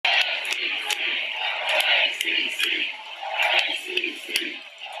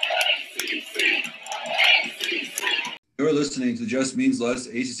listening to the Just Means Less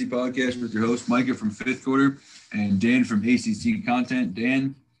ACC podcast with your host, Micah from Fifth Quarter and Dan from ACC Content.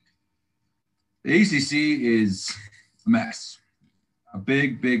 Dan, the ACC is a mess, a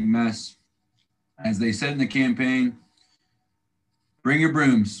big, big mess. As they said in the campaign, bring your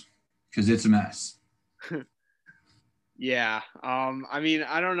brooms because it's a mess. Yeah.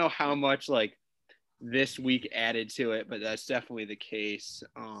 I don't know how much this week added to it, but that's definitely the case.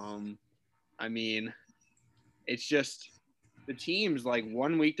 It's just the teams,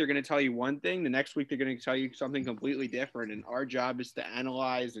 1 week they're going to tell you one thing, the next week they're going to tell you something completely different. And our job is to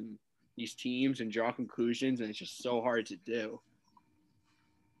analyze these teams and draw conclusions, and it's just so hard to do.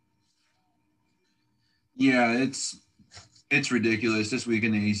 Yeah, it's ridiculous. This week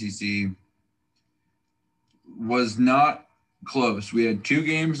in the ACC was not close. We had 2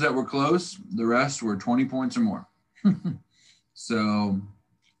 games that were close. The rest were 20 points or more. So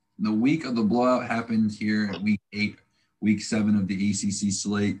the week of the blowout happened here at week 8, week 7 of the ACC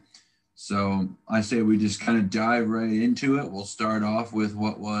slate. So I say we just kind of dive right into it. We'll start off with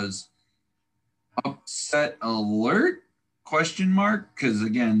what was upset alert ? Because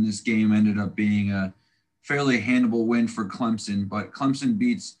again, this game ended up being a fairly handable win for Clemson, but Clemson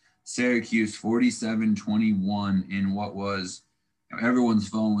beats Syracuse 47-21 in what was, everyone's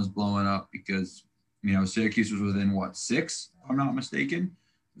phone was blowing up because, Syracuse was within 6, if I'm not mistaken.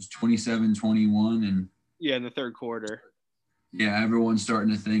 It was 27-21. And yeah, in the third quarter. Yeah, everyone's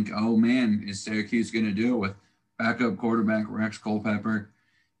starting to think, oh man, is Syracuse going to do it with backup quarterback Rex Culpepper?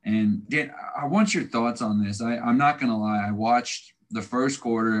 And Dan, I want your thoughts on this. I'm not going to lie. I watched the first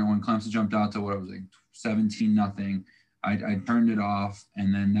quarter, and when Clemson jumped out to 17-0, I turned it off.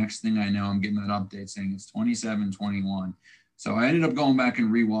 And then next thing I know, I'm getting that update saying it's 27-21. So I ended up going back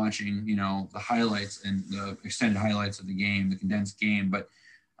and rewatching, the highlights and the extended highlights of the game, the condensed game. But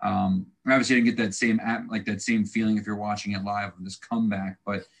obviously I didn't get that same feeling if you're watching it live with this comeback.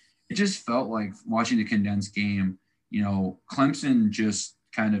 But it just felt like watching the condensed game, Clemson just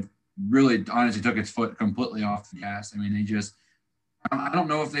kind of really honestly took its foot completely off the gas. I don't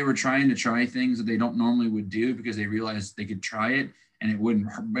know if they were trying to try things that they don't normally would do because they realized they could try it and it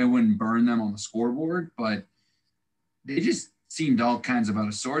wouldn't burn them on the scoreboard, but they just seemed all kinds of out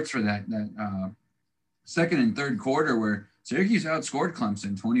of sorts for that second and third quarter where Syracuse outscored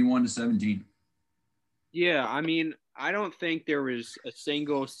Clemson 21-17. Yeah, I don't think there was a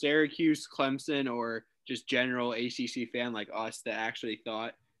single Syracuse, Clemson, or just general ACC fan like us that actually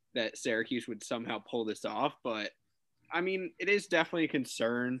thought that Syracuse would somehow pull this off. But, it is definitely a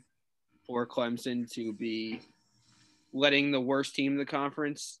concern for Clemson to be letting the worst team in the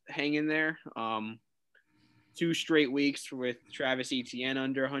conference hang in there. 2 straight weeks with Travis Etienne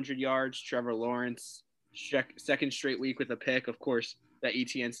under 100 yards, Trevor Lawrence, second straight week with a pick. Of course, that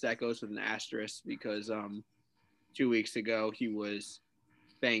Etienne stat goes with an asterisk because 2 weeks ago he was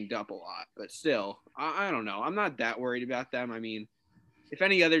banged up a lot. But still, I don't know. I'm not that worried about them. If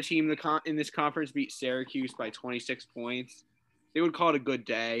any other team in this conference beat Syracuse by 26 points, they would call it a good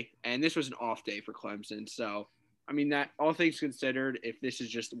day. And this was an off day for Clemson. So, that all things considered, if this is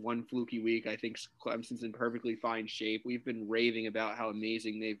just one fluky week, I think Clemson's in perfectly fine shape. We've been raving about how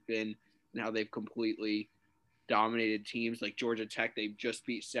amazing they've been and how they've completely dominated teams like Georgia Tech. They've just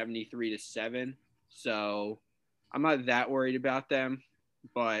beat 73-7. So I'm not that worried about them,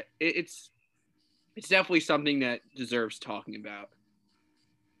 but it's definitely something that deserves talking about.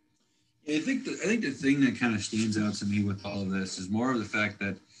 I think the thing that kind of stands out to me with all of this is more of the fact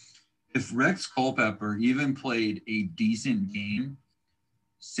that if Rex Culpepper even played a decent game,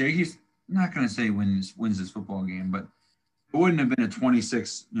 Syracuse, I'm not going to say wins this football game, but it wouldn't have been a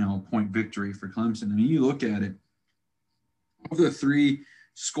 26 point victory for Clemson. You look at it, of the 3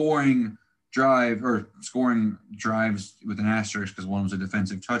 scoring drives with an asterisk because one was a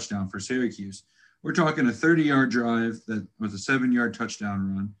defensive touchdown for Syracuse. We're talking a 30-yard drive that was a 7-yard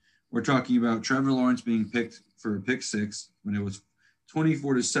touchdown run. We're talking about Trevor Lawrence being picked for a pick 6 when it was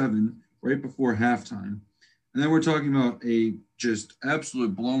 24-7 right before halftime. And then we're talking about a just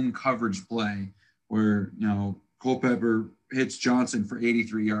absolute blown coverage play where, Culpepper hits Johnson for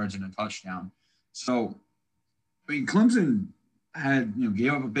 83 yards and a touchdown. So, Clemson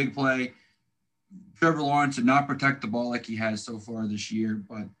gave up a big play. Trevor Lawrence did not protect the ball like he has so far this year,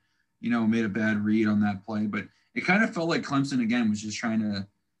 but, made a bad read on that play. But it kind of felt like Clemson, again, was just trying to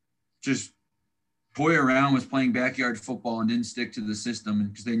just toy around, was playing backyard football and didn't stick to the system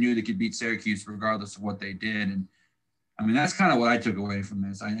because they knew they could beat Syracuse regardless of what they did. And, that's kind of what I took away from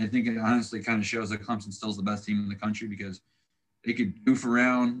this. I think it honestly kind of shows that Clemson still is the best team in the country because they could goof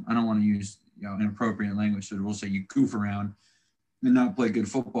around. I don't want to use inappropriate language, so we'll say you goof around and not play good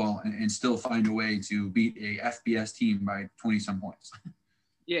football and still find a way to beat a FBS team by 20 some points.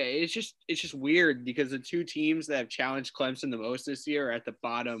 Yeah, it's just weird because the two teams that have challenged Clemson the most this year are at the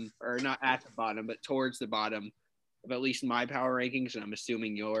bottom, or not at the bottom, but towards the bottom of at least my power rankings, and I'm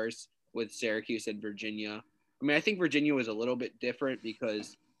assuming yours, with Syracuse and Virginia. I mean, I think Virginia was a little bit different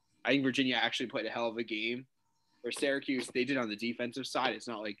because I think Virginia actually played a hell of a game. Where Syracuse, they did on the defensive side. It's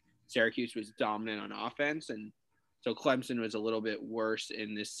not like Syracuse was dominant on offense, and so Clemson was a little bit worse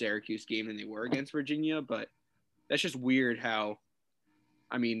in this Syracuse game than they were against Virginia. But that's just weird how,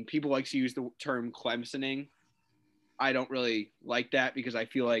 I mean, people like to use the term Clemsoning. I don't really like that because I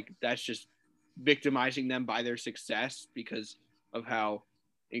feel like that's just victimizing them by their success because of how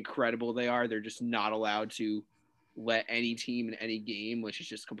incredible they are. They're just not allowed to let any team in any game, which is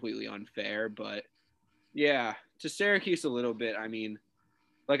just completely unfair. But yeah, to Syracuse a little bit. I mean,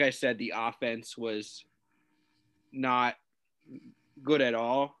 like I said, the offense was not good at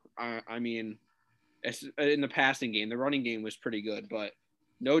all. I mean, in the passing game, the running game was pretty good, but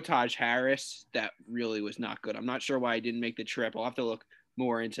no Taj Harris, that really was not good. I'm not sure why I didn't make the trip. I'll have to look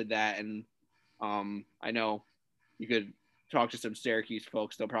more into that. And I know you could talk to some Syracuse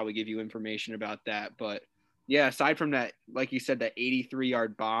folks. They'll probably give you information about that. But yeah, aside from that, like you said, that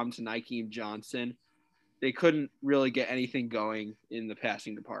 83-yard bomb to Nykeem Johnson, they couldn't really get anything going in the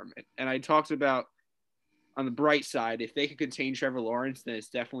passing department. And I talked about on the bright side, if they could contain Trevor Lawrence, then it's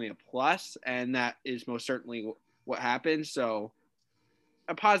definitely a plus. And that is most certainly what happened. So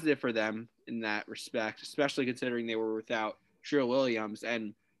a positive for them in that respect, especially considering they were without Trill Williams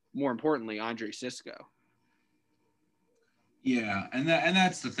and more importantly, Andre Cisco. Yeah, and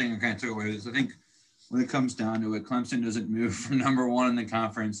that's the thing I kind of took away is I think when it comes down to it, Clemson doesn't move from number one in the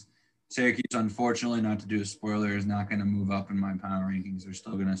conference. Syracuse, unfortunately, not to do a spoiler, is not going to move up in my power rankings. They're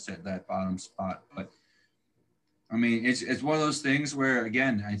still going to sit that bottom spot. But, I mean, it's one of those things where,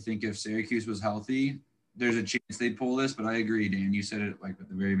 again, I think if Syracuse was healthy, there's a chance they'd pull this. But I agree, Dan. You said it, like, at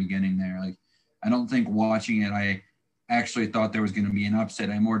the very beginning there. Like, I don't think watching it, I actually thought there was going to be an upset.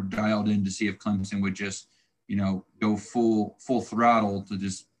 I more dialed in to see if Clemson would just, go full throttle to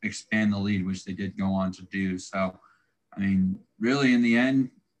just expand the lead, which they did go on to do. So, I mean, really, in the end,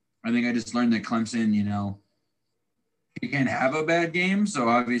 I think I just learned that Clemson, you can't have a bad game. So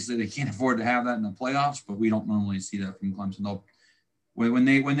obviously they can't afford to have that in the playoffs, but we don't normally see that from Clemson. When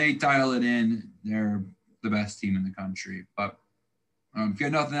they dial it in, they're the best team in the country. But if you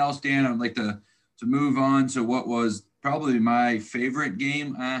have nothing else, Dan, I'd like to move on to what was probably my favorite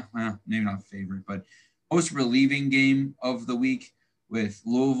game. Maybe not favorite, but most relieving game of the week, with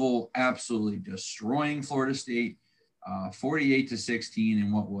Louisville absolutely destroying Florida State, 48-16,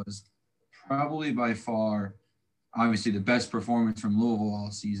 in what was probably by far, obviously, the best performance from Louisville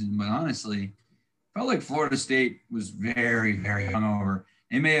all season. But honestly, felt like Florida State was very, very hungover.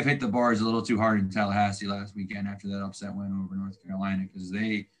 They may have hit the bars a little too hard in Tallahassee last weekend after that upset win over North Carolina, because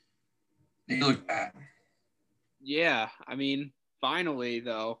they looked bad. Yeah, I mean, finally,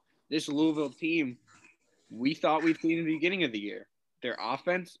 though, this Louisville team, we thought we'd seen in the beginning of the year. Their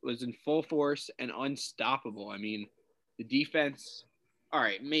offense was in full force and unstoppable. I mean, the defense, all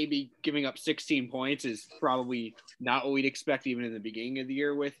right, maybe giving up 16 points is probably not what we'd expect even in the beginning of the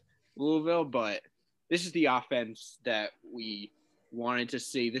year with Louisville, but this is the offense that we wanted to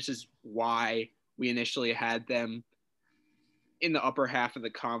see. This is why we initially had them in the upper half of the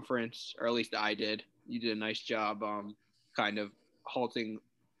conference, or at least I did. You did a nice job kind of halting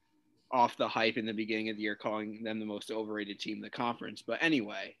off the hype in the beginning of the year, calling them the most overrated team in the conference. But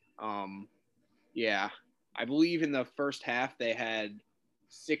anyway, yeah, I believe in the first half they had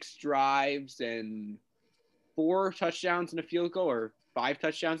 6 drives and 4 touchdowns and a field goal, or 5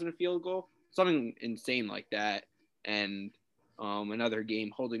 touchdowns and a field goal, something insane like that. And another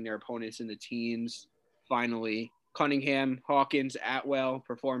game holding their opponents in the teens. Finally, Cunningham, Hawkins, Atwell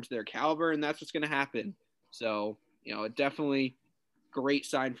performed to their caliber, and that's what's going to happen. So, it definitely great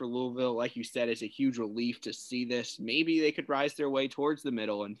sign for Louisville. Like you said, it's a huge relief to see this. Maybe they could rise their way towards the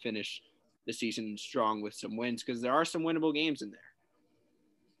middle and finish the season strong with some wins, because there are some winnable games in there.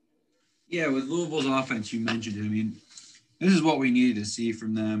 Yeah, with Louisville's offense, you mentioned it. I mean, this is what we needed to see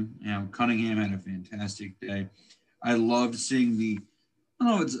from them. Cunningham had a fantastic day. I loved seeing I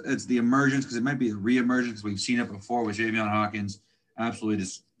don't know if it's the emergence, because it might be a re-emergence, because we've seen it before with Javion Hawkins absolutely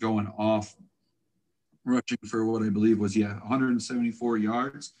just going off, rushing for what I believe was, 174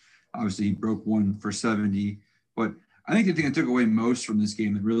 yards. Obviously, he broke one for 70. But I think the thing I took away most from this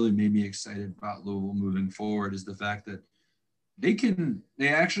game that really made me excited about Louisville moving forward is the fact that they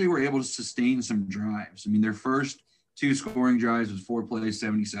actually were able to sustain some drives. I mean, their first 2 scoring drives was 4 plays,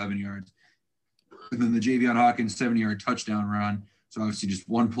 77 yards. And then the Javion Hawkins 70-yard touchdown run. So obviously just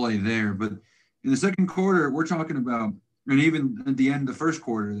one play there. But in the second quarter, we're talking about, and even at the end of the first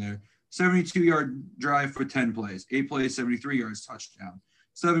quarter there, 72-yard drive for 10 plays, 8 plays, 73 yards, touchdown,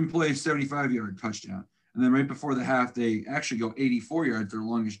 7 plays, 75-yard touchdown. And then right before the half, they actually go 84 yards, their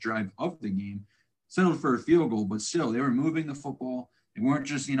longest drive of the game, settled for a field goal, but still they were moving the football. They weren't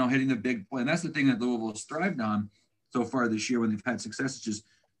just, hitting the big play. And that's the thing that Louisville has thrived on so far this year when they've had success. It's just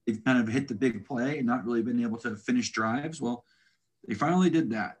they've kind of hit the big play and not really been able to finish drives. Well, they finally did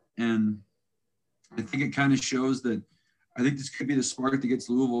that. And I think it kind of shows that I think this could be the spark that gets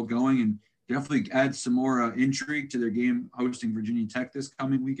Louisville going and definitely adds some more intrigue to their game hosting Virginia Tech this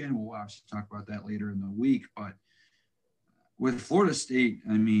coming weekend. We'll obviously talk about that later in the week. But with Florida State,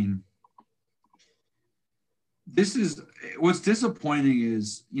 I mean, this is what's disappointing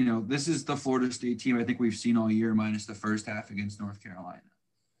is, this is the Florida State team I think we've seen all year minus the first half against North Carolina.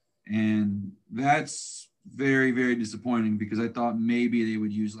 And that's very, very disappointing because I thought maybe they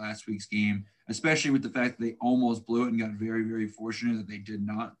would use last week's game, especially with the fact that they almost blew it and got very, very fortunate that they did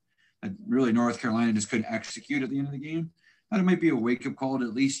not. That really North Carolina just couldn't execute at the end of the game. That it might be a wake-up call to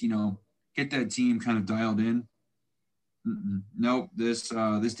at least, get that team kind of dialed in. Nope, this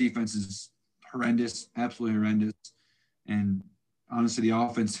defense is horrendous, absolutely horrendous. And honestly, the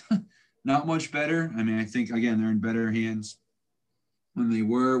offense, not much better. I mean, I think, again, they're in better hands than they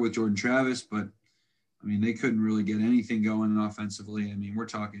were with Jordan Travis, but, I mean, they couldn't really get anything going offensively. I mean, we're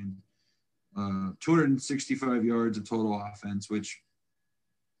talking 265 yards of total offense, which,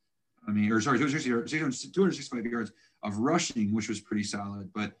 265 yards of rushing, which was pretty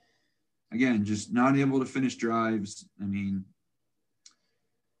solid. But, again, just not able to finish drives. I mean,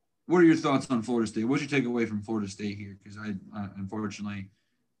 what are your thoughts on Florida State? What did you take away from Florida State here? Because I unfortunately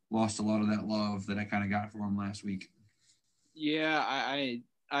lost a lot of that love that I kind of got for them last week. Yeah, I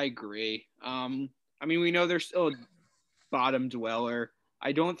agree. We know they're still a bottom dweller.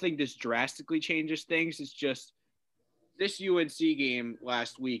 I don't think this drastically changes things. It's just this UNC game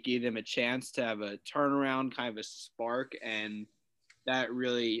last week gave them a chance to have a turnaround, kind of a spark, and that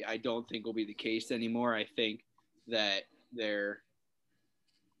really I don't think will be the case anymore. I think that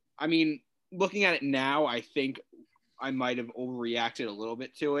looking at it now, I think I might have overreacted a little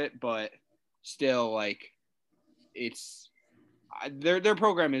bit to it, but still, it's their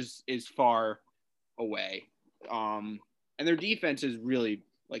program is far away, and their defense is really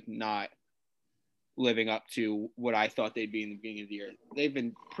not living up to what I thought they'd be in the beginning of the year. They've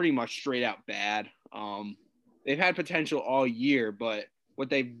been pretty much straight out bad. They've had potential all year, but what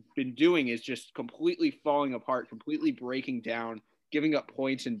they've been doing is just completely falling apart, completely breaking down, giving up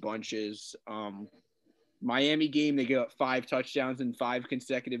points in bunches. Miami game, they gave up 5 touchdowns in 5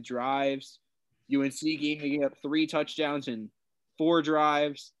 consecutive drives. UNC game, they gave up 3 touchdowns in 4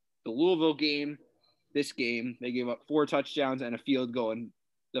 drives. The Louisville game, this game, they gave up 4 touchdowns and a field goal in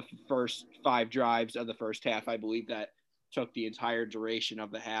the first 5 drives of the first half. I believe that took the entire duration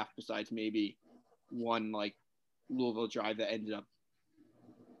of the half, besides maybe one Louisville drive that ended up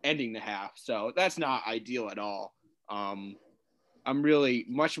ending the half. So that's not ideal at all. I'm really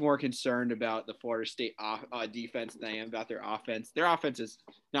much more concerned about the Florida State defense than I am about their offense. Their offense is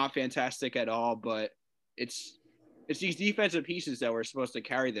not fantastic at all, but it's these defensive pieces that were supposed to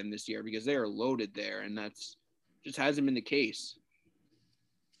carry them this year because they are loaded there, and that's just hasn't been the case.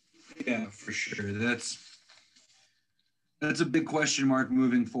 Yeah, for sure. That's a big question mark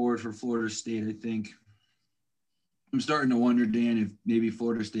moving forward for Florida State, I think. I'm starting to wonder, Dan, if maybe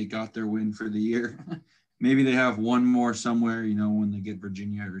Florida State got their win for the year. Maybe they have one more somewhere, when they get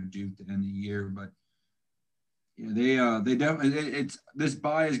Virginia or Duke to end the year. But yeah, they definitely this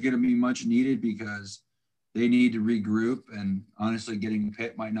bye is going to be much needed because they need to regroup. And honestly, getting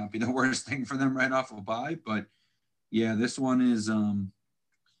Pitt might not be the worst thing for them right off a bye. But yeah, this one is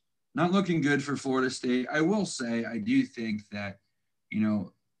not looking good for Florida State. I will say I do think that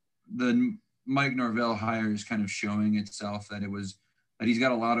the Mike Norvell hire is kind of showing itself that he's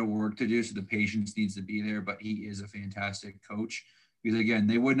got a lot of work to do, so the patience needs to be there, but he is a fantastic coach because, again,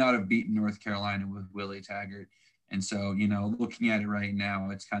 they would not have beaten North Carolina with Willie Taggart. And so, looking at it right now,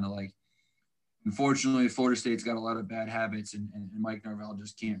 it's kind of unfortunately, Florida State's got a lot of bad habits and Mike Norvell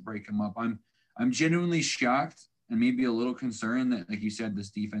just can't break them up. I'm genuinely shocked and maybe a little concerned that, like you said, this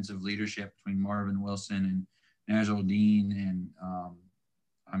defensive leadership between Marvin Wilson and Najee Dean and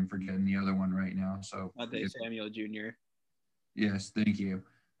I'm forgetting the other one right now. So Samuel Jr. Yes, thank you.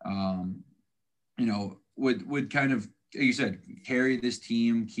 Would kind of, like you said, carry this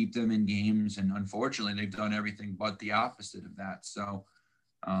team, keep them in games, and unfortunately, they've done everything but the opposite of that. So,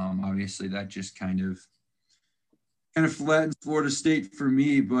 obviously, that just kind of kind of flattens Florida State for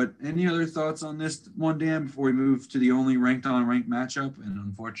me. But any other thoughts on this one, Dan, before we move to the only ranked on ranked matchup, and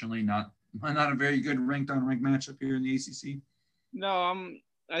unfortunately not a very good ranked on ranked matchup here in the ACC? No,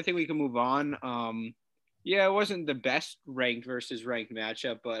 I think we can move on. Yeah, it wasn't the best ranked versus ranked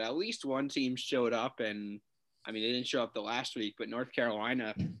matchup, but at least one team showed up, and I mean, they didn't show up the last week, but North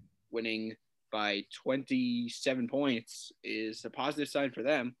Carolina winning by 27 points is a positive sign for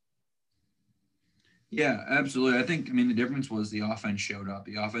them. Yeah, absolutely. I mean, the difference was the offense showed up.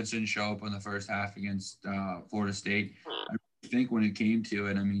 The offense didn't show up in the first half against Florida State. I think when it came to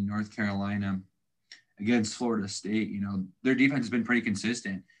it, I mean, North Carolina against Florida State, their defense has been pretty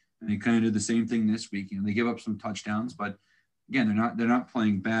consistent. And they kind of did the same thing this week. They give up some touchdowns, but again, they're not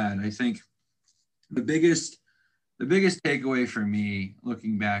playing bad. I think the biggest takeaway for me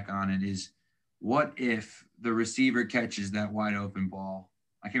looking back on it is, what if the receiver catches that wide open ball?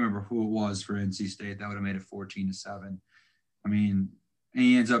 I can't remember who it was for NC State. That would have made it 14-7. I mean, and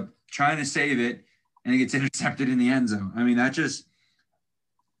he ends up trying to save it, and it gets intercepted in the end zone. I mean, that just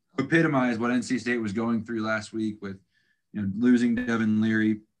epitomized what NC State was going through last week with, losing Devin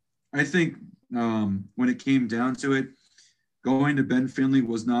Leary. I think when it came down to it, going to Ben Finley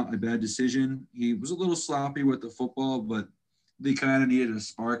was not a bad decision. He was a little sloppy with the football, but they kind of needed a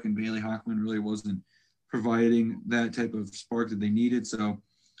spark, and Bailey Hockman really wasn't providing that type of spark that they needed. So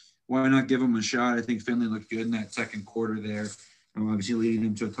why not give him a shot? I think Finley looked good in that second quarter there. Obviously leading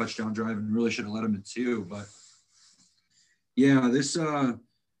them to a touchdown drive, and really should have led him to 2. But yeah, this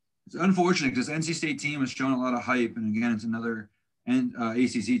it's unfortunate because NC State team has shown a lot of hype. And again, it's another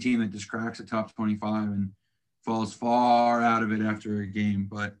ACC team that just cracks the top 25 and falls far out of it after a game.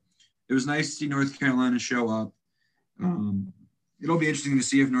 But it was nice to see North Carolina show up. It'll be interesting to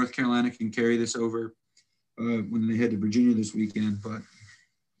see if North Carolina can carry this over when they head to Virginia this weekend. But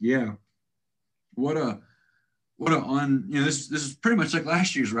yeah, this is pretty much like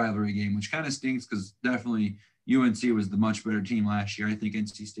last year's rivalry game, which kind of stinks because definitely UNC was the much better team last year. I think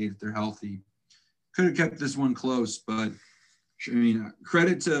NC State, if they're healthy, could have kept this one close. But I mean,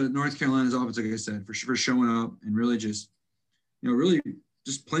 credit to North Carolina's offense, like I said, for showing up and really just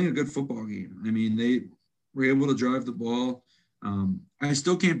playing a good football game. I mean, they were able to drive the ball. I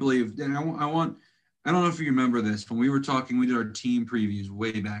still can't believe, and I don't know if you remember this, when we were talking, we did our team previews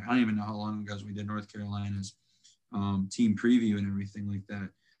way back. I don't even know how long ago we did North Carolina's team preview and everything like that.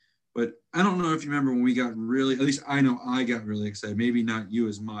 But I don't know if you remember when we got really, at least I know I got really excited, maybe not you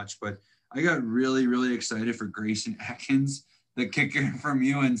as much, but I got really, really excited for Grayson Atkins, the kicker from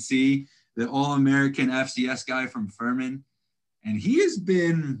UNC, the All-American FCS guy from Furman. And he has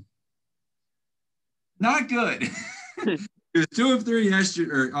been not good. It was 2 of 3 yesterday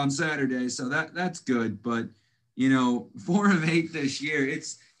or on Saturday, so that's good. But 4 of 8 this year.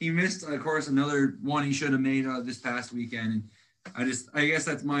 He missed, of course, another one he should have made this past weekend. And I guess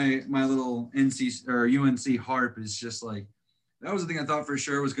that's my little NC or UNC harp is just like, that was the thing I thought for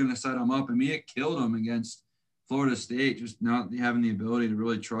sure was going to set him up. I mean, it killed him against Florida State, just not having the ability to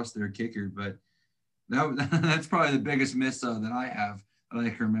really trust their kicker. But that's probably the biggest miss that I have that I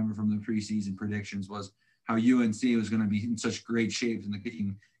can remember from the preseason predictions was how UNC was going to be in such great shape in the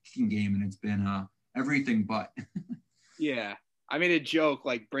kicking game, and it's been everything but. Yeah. I made a joke,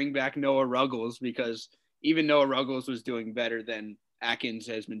 like, bring back Noah Ruggles, because even Noah Ruggles was doing better than Atkins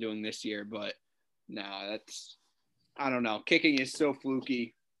has been doing this year. But no, I don't know. Kicking is so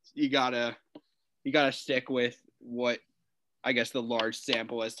fluky. You gotta stick with what I guess the large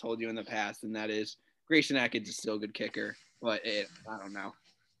sample has told you in the past, and that is Grayson Atkins is still a good kicker, but I don't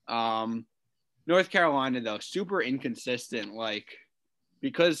know. North Carolina, though, super inconsistent,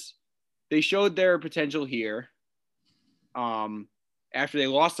 because they showed their potential here after they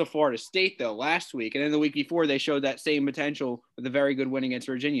lost to Florida State, though, last week. And then the week before, they showed that same potential with a very good win against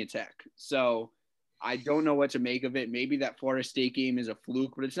Virginia Tech. So I don't know what to make of it. Maybe that Florida State game is a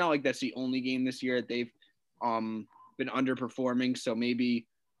fluke, but it's not like that's the only game this year that they've been underperforming. So maybe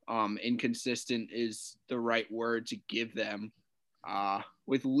inconsistent is the right word to give them.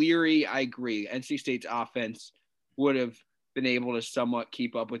 With Leary, I agree. NC State's offense would have been able to somewhat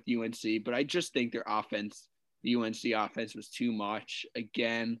keep up with UNC, but I just think their offense, the UNC offense, was too much.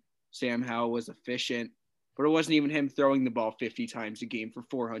 Again, Sam Howell was efficient, but it wasn't even him throwing the ball 50 times a game for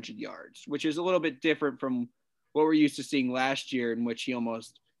 400 yards, which is a little bit different from what we're used to seeing last year, in which he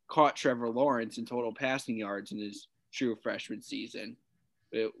almost caught Trevor Lawrence in total passing yards in his true freshman season.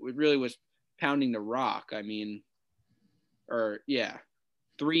 It really was pounding the rock. I mean,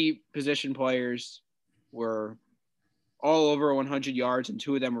 3 position players were all over 100 yards, and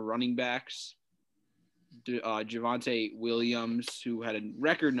 2 of them were running backs. Javonte Williams, who had a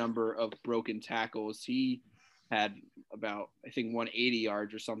record number of broken tackles, he had about, I think, 180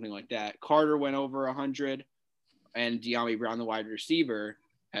 yards or something like that. Carter went over 100, and De'Ami Brown, the wide receiver,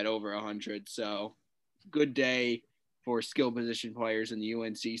 had over 100. So good day for skill position players in the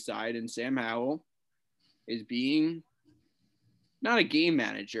UNC side. And Sam Howell is being not a game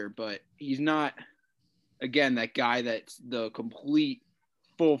manager, but he's not, again, that guy that's the complete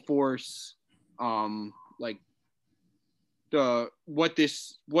full force, like what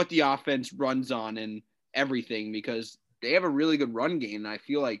the offense runs on and everything, because they have a really good run game. And I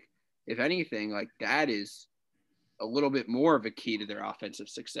feel like, if anything, like that is a little bit more of a key to their offensive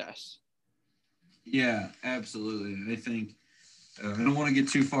success. Yeah, absolutely. I think I don't want to get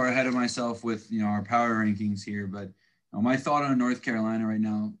too far ahead of myself with our power rankings here, but my thought on North Carolina right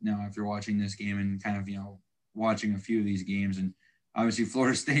now after watching this game and kind of watching a few of these games, and obviously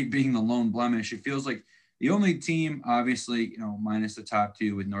Florida State being the lone blemish, it feels like the only team, obviously minus the top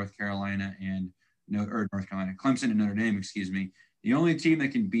two with North Carolina and Clemson and Notre Dame, the only team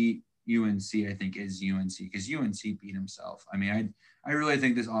that can beat UNC, I think, is UNC, because UNC beat himself. I mean, I really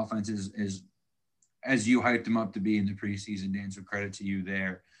think this offense is as you hyped them up to be in the preseason, Dan, so credit to you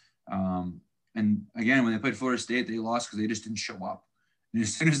there. And again, when they played Florida State, they lost because they just didn't show up. And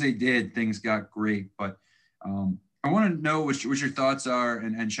as soon as they did, things got great. But I want to know what your thoughts are,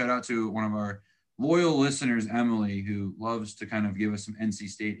 and shout out to one of our loyal listeners, Emily, who loves to kind of give us some NC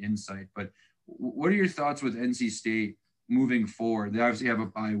State insight. But what are your thoughts with NC State moving forward? They obviously have a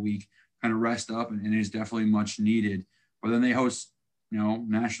bye week, kind of rest up, and it is definitely much needed. But then they host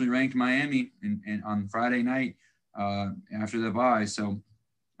nationally ranked Miami and on Friday night after the bye. So,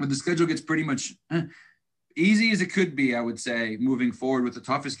 but the schedule gets pretty much easy as it could be, I would say, moving forward, with the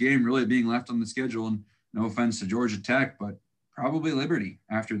toughest game really being left on the schedule. And no offense to Georgia Tech, but probably Liberty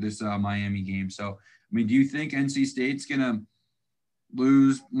after this Miami game. So, I mean, do you think NC State's going to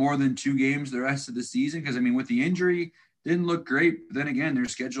lose more than 2 games the rest of the season? Because, I mean, with the injury, didn't look great. But then again, their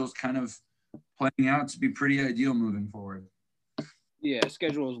schedule's kind of playing out to be pretty ideal moving forward. Yeah,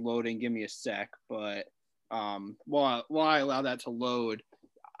 schedule is loading. Give me a sec. But while I allow that to load,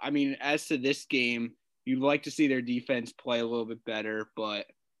 I mean, as to this game, you'd like to see their defense play a little bit better. But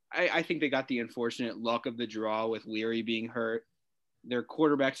I think they got the unfortunate luck of the draw with Leary being hurt. Their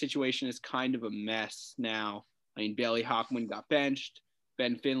quarterback situation is kind of a mess now. I mean, Bailey Hockman got benched.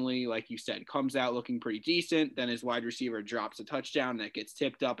 Ben Finley, like you said, comes out looking pretty decent. Then his wide receiver drops a touchdown that gets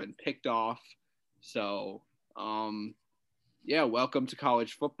tipped up and picked off. So, yeah, welcome to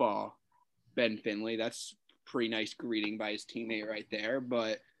college football, Ben Finley. That's pretty nice greeting by his teammate right there.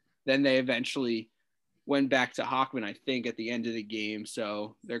 But then they eventually went back to Hockman, I think, at the end of the game.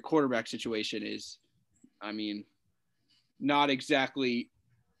 So their quarterback situation is, I mean, not exactly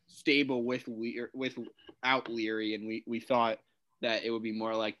stable without Leary. And we thought that it would be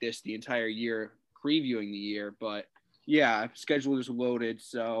more like this the entire year, previewing the year. But, yeah, schedule is loaded.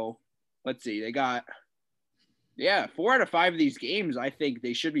 So let's see. They got – 4 out of 5 of these games, I think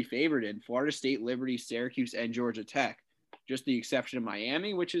they should be favored in: Florida State, Liberty, Syracuse, and Georgia Tech. Just the exception of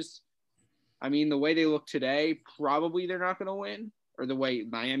Miami, which is, I mean, the way they look today, probably they're not going to win. Or the way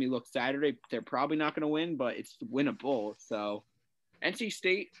Miami looked Saturday, they're probably not going to win, but it's winnable. So NC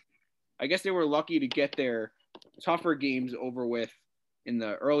State, I guess they were lucky to get their tougher games over with in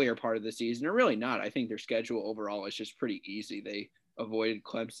the earlier part of the season. Or really not. I think their schedule overall is just pretty easy. They avoided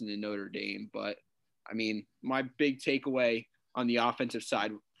Clemson and Notre Dame, but I mean, my big takeaway on the offensive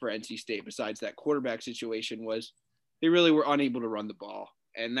side for NC State, besides that quarterback situation, was they really were unable to run the ball.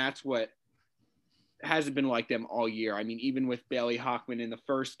 And that's what hasn't been like them all year. I mean, even with Bailey Hockman in the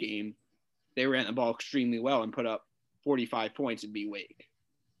first game, they ran the ball extremely well and put up 45 points in B-Wake.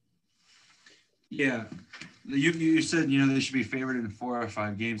 Yeah. You said, they should be favored in 4 or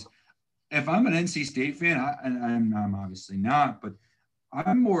 5 games. If I'm an NC State fan, I'm obviously not, but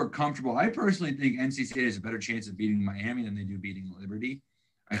I'm more comfortable. I personally think NC State has a better chance of beating Miami than they do beating Liberty.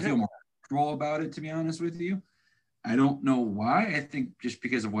 I feel more comfortable about it, to be honest with you. I don't know why. I think just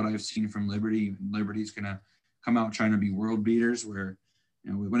because of what I've seen from Liberty, Liberty's going to come out trying to be world beaters, where,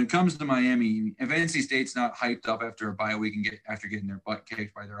 when it comes to Miami, if NC State's not hyped up after a bye week and after getting their butt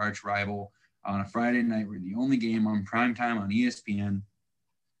kicked by their arch rival on a Friday night, we're the only game on primetime on ESPN,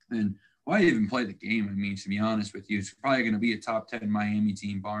 then why even play the game? I mean, to be honest with you, it's probably going to be a top 10 Miami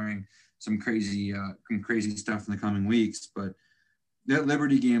team, barring some crazy stuff in the coming weeks. But that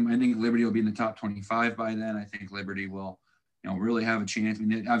Liberty game, I think Liberty will be in the top 25 by then. I think Liberty will, really have a chance. I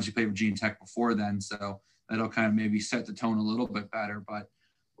mean, they obviously played Virginia Tech before then, so that'll kind of maybe set the tone a little bit better. But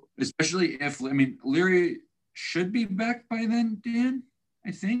especially Leary should be back by then, Dan,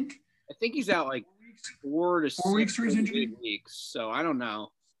 I think. I think he's out like 4 to 6 weeks for his injury. 8 weeks, so I don't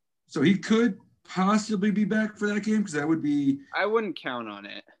know. So he could possibly be back for that game because I wouldn't count on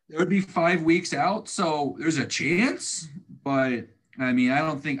it. That would be 5 weeks out. So there's a chance, but I mean,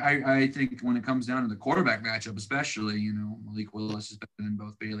 I think when it comes down to the quarterback matchup, especially, Malik Willis is better than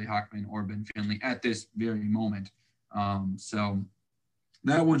both Bailey Hockman or Ben Finley at this very moment. So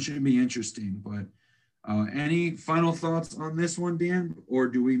that one should be interesting. But any final thoughts on this one, Dan? Or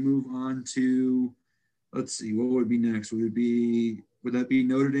do we move on to, let's see, what would be next? Would that be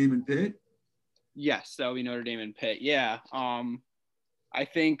Notre Dame and Pitt? Yes, that would be Notre Dame and Pitt. Yeah. For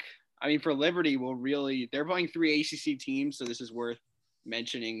Liberty, they're playing 3 ACC teams, so this is worth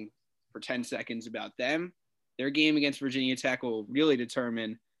mentioning for 10 seconds about them. Their game against Virginia Tech will really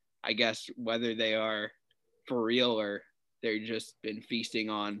determine, I guess, whether they are for real or they've just been feasting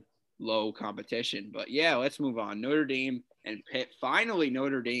on low competition. But yeah, let's move on. Notre Dame and Pitt. Finally,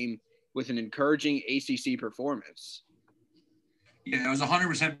 Notre Dame with an encouraging ACC performance. Yeah, it was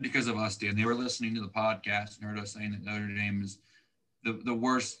 100% because of us, Dan. They were listening to the podcast and heard us saying that Notre Dame is the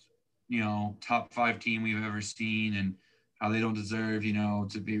worst, top 5 team we've ever seen, and how they don't deserve,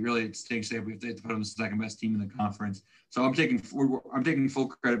 to be really at stake safe. We have to put them the second best team in the conference. So I'm taking full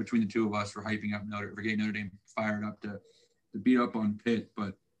credit between the two of us for hyping up for getting Notre Dame fired up to beat up on Pitt.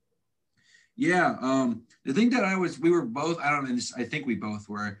 But yeah, the thing that we were both, I think we both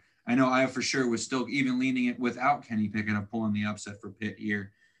were. I know I for sure was still even leaning it without Kenny Pickett of pulling the upset for Pitt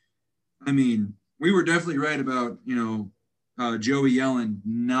here. I mean, we were definitely right about, Joey Yellen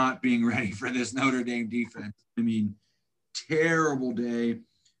not being ready for this Notre Dame defense. I mean, terrible day.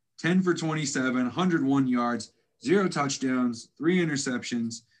 10 for 27, 101 yards, 0 touchdowns, 3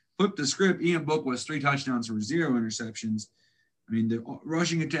 interceptions. Flipped the script. Ian Book was 3 touchdowns for 0 interceptions. I mean, the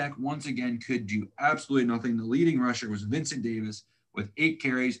rushing attack once again could do absolutely nothing. The leading rusher was Vincent Davis with 8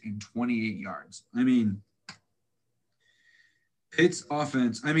 carries and 28 yards. I mean, Pitt's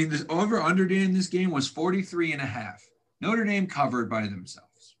offense. I mean, this over-under in this game was 43.5. Notre Dame covered by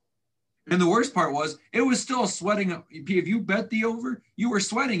themselves. And the worst part was it was still sweating. If you bet the over, you were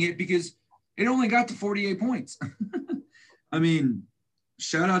sweating it because it only got to 48 points. I mean,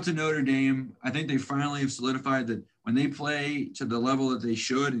 shout out to Notre Dame. I think they finally have solidified that when they play to the level that they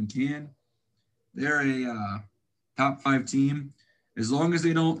should and can, they're a top 5 team. As long as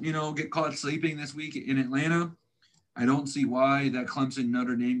they don't, get caught sleeping this week in Atlanta, I don't see why that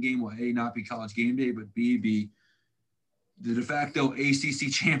Clemson-Notre Dame game will, A, not be college game day, but B, be the de facto ACC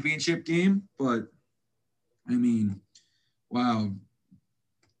championship game. But, I mean, wow.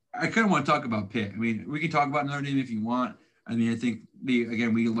 I kind of want to talk about Pitt. I mean, we can talk about Notre Dame if you want. I mean, I think, we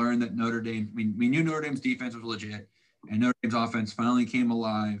learned that Notre Dame – we knew Notre Dame's defense was legit, and Notre Dame's offense finally came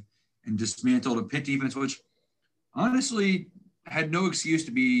alive and dismantled a Pitt defense, which honestly – had no excuse to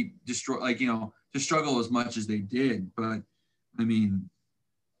be destroyed, to struggle as much as they did. But I mean,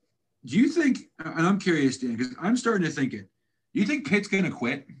 do you think, and I'm curious, Dan, because I'm starting to think it, do you think Pitt's going to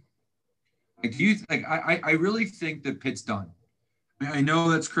quit? I really think that Pitt's done. I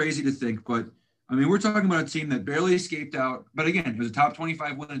know that's crazy to think, but I mean, we're talking about a team that barely escaped out, but again, it was a top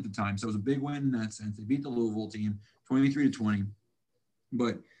 25 win at the time. So it was a big win in that sense. They beat the Louisville team 23-20.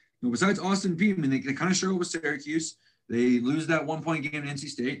 But besides Austin Peay, I mean, they kind of struggled with Syracuse. They lose that 1-point game at NC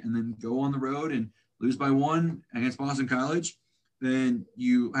State and then go on the road and lose by 1 against Boston College. Then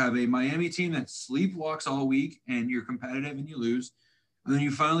you have a Miami team that sleepwalks all week and you're competitive and you lose. And then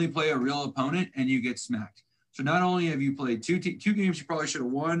you finally play a real opponent and you get smacked. So not only have you played two games you probably should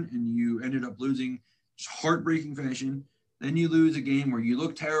have won and you ended up losing just heartbreaking fashion, then you lose a game where you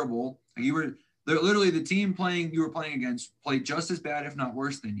look terrible. You were literally the team you were playing against played just as bad, if not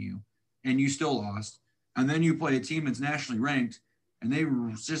worse than you, and you still lost. And then you play a team that's nationally ranked, and they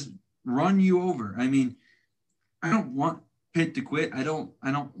just run you over. I mean, I don't want Pitt to quit. I don't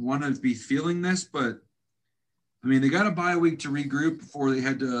want to be feeling this, but I mean, they got a bye week to regroup before they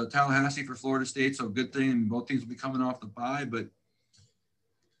head to Tallahassee for Florida State. So good thing. I mean, both teams will be coming off the bye, but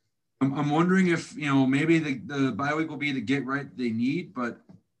I'm wondering if, maybe the bye week will be the get right they need. But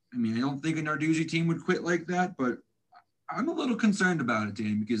I mean, I don't think a Narduzzi team would quit like that, but I'm a little concerned about it,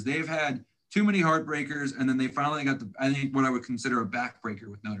 Dan, because they've had too many heartbreakers, and then they finally got I think what I would consider a backbreaker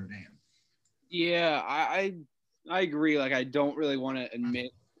with Notre Dame. Yeah, I agree. I don't really want to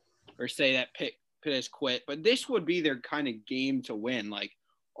admit or say that Pitt has quit, but this would be their kind of game to win.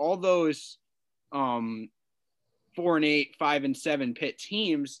 All those 4-8, 5-7 Pitt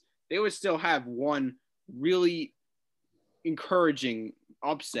teams, they would still have one really encouraging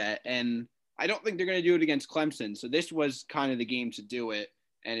upset, and I don't think they're going to do it against Clemson. So this was kind of the game to do it.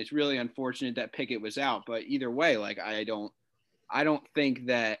 And it's really unfortunate that Pickett was out, but either way, I don't think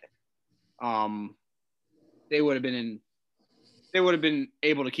that they would have been in they would have been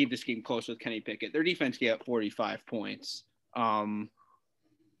able to keep this game close with Kenny Pickett. Their defense gave up 45 points.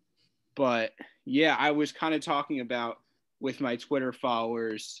 But yeah, I was kind of talking about with my Twitter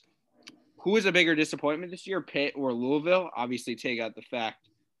followers, who is a bigger disappointment this year, Pitt or Louisville? Obviously, take out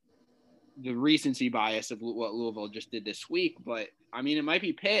the recency bias of what Louisville just did this week. But I mean, it might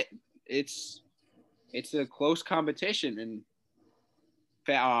be Pitt. It's a close competition, and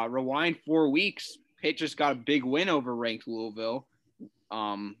rewind 4 weeks, Pitt just got a big win over ranked Louisville.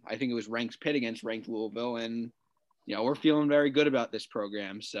 I think it was ranked Pitt against ranked Louisville, and we're feeling very good about this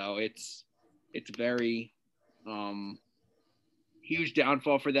program. So it's very huge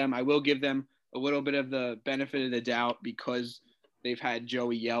downfall for them. I will give them a little bit of the benefit of the doubt because they've had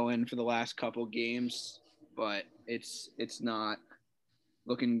Joey Yellen for the last couple games, but it's not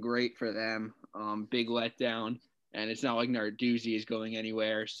looking great for them. Big letdown, and it's not like Narduzzi is going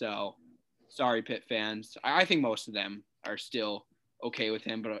anywhere. So sorry, Pitt fans. I think most of them are still okay with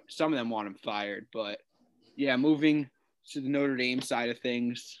him, but some of them want him fired. But yeah, moving to the Notre Dame side of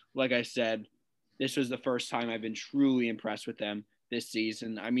things, like I said, this was the first time I've been truly impressed with them this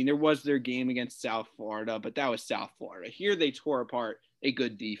season. I mean, there was their game against South Florida, but that was South Florida. Here they tore apart a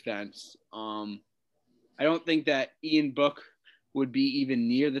good defense. I don't think that Ian Book would be even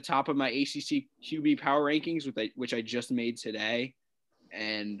near the top of my ACC QB power rankings, which I just made today.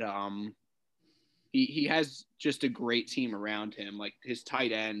 And he has just a great team around him. Like, his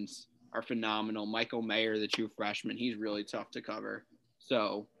tight ends are phenomenal. Michael Mayer, the true freshman, he's really tough to cover.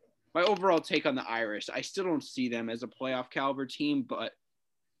 So my overall take on the Irish, I still don't see them as a playoff caliber team, but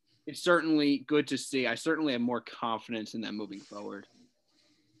it's certainly good to see. I certainly have more confidence in them moving forward.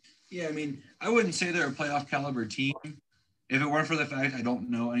 Yeah, I mean, I wouldn't say they're a playoff caliber team if it weren't for the fact I don't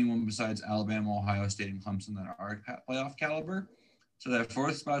know anyone besides Alabama, Ohio State, and Clemson that are playoff caliber. So that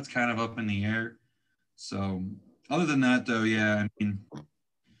fourth spot's kind of up in the air. So other than that, though, yeah, I mean,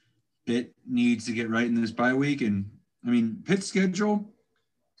 Pitt needs to get right in this bye week. And, I mean, Pitt's schedule,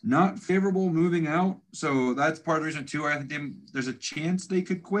 not favorable moving out. So that's part of the reason, too. I think there's a chance they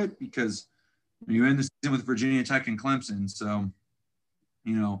could quit because you end the season with Virginia Tech and Clemson. So,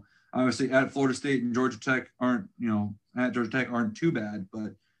 obviously at Florida State and Georgia Tech aren't too bad.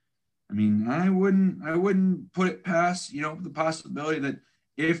 But, I mean, I wouldn't put it past, the possibility that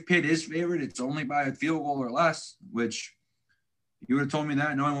if Pitt is favored, it's only by a field goal or less, which you would have told me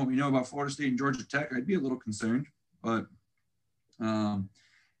that knowing what we know about Florida State and Georgia Tech, I'd be a little concerned. But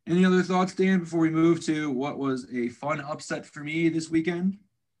any other thoughts, Dan, before we move to what was a fun upset for me this weekend?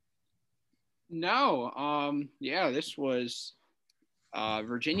 No. This was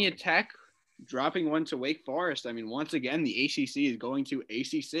Virginia Tech dropping one to Wake Forest. I mean, once again, the ACC is going to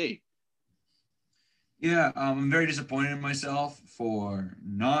ACC. Yeah, I'm very disappointed in myself for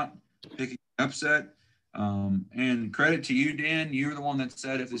not picking upset. And credit to you, Dan. You were the one that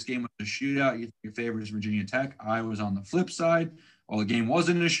said if this game was a shootout, you think your favorite is Virginia Tech. I was on the flip side. Well, the game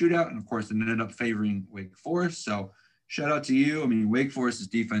wasn't a shootout, and of course, it ended up favoring Wake Forest. So shout out to you. I mean, Wake Forest's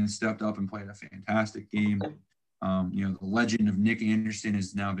defense stepped up and played a fantastic game. The legend of Nick Anderson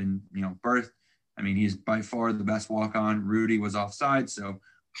has now been, birthed. I mean, he's by far the best walk-on. Rudy was offside, so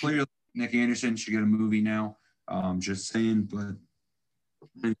clearly Nick Anderson should get a movie now. Just saying, but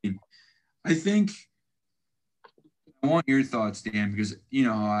I mean, I think I want your thoughts, Dan, because you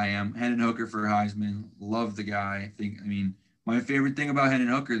know how I am. Hendon Hooker for Heisman. Love the guy. My favorite thing about Hendon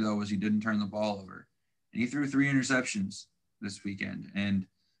Hooker, though, was he didn't turn the ball over. And he threw 3 interceptions this weekend. And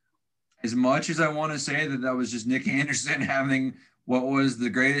as much as I want to say that was just Nick Anderson having what was the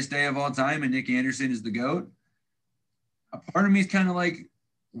greatest day of all time and Nick Anderson is the GOAT, a part of me is kind of like,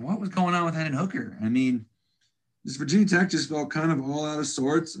 what was going on with Hendon Hooker? I mean, this Virginia Tech just felt kind of all out of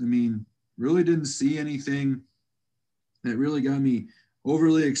sorts. I mean, really didn't see anything that really got me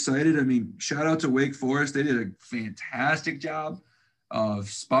overly excited. I mean, shout out to Wake Forest. They did a fantastic job of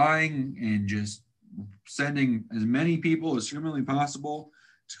spying and just sending as many people as humanly possible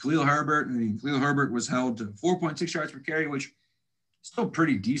to Khalil Herbert. I mean, Khalil Herbert was held to 4.6 yards per carry, which is still a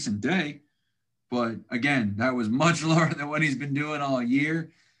pretty decent day. But again, that was much lower than what he's been doing all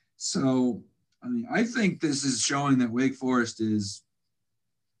year. So, I mean, I think this is showing that Wake Forest is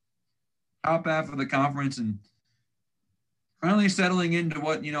top half of the conference and finally settling into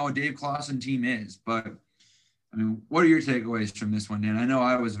what, a Dave Clawson team is. But, I mean, what are your takeaways from this one, Dan? I know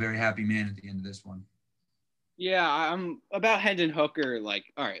I was a very happy man at the end of this one. Yeah, I'm about Hendon Hooker. Like,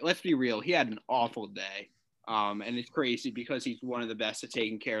 all right, let's be real. He had an awful day. And it's crazy because he's one of the best at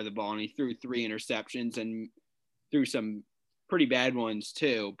taking care of the ball. And he threw 3 interceptions and threw some pretty bad ones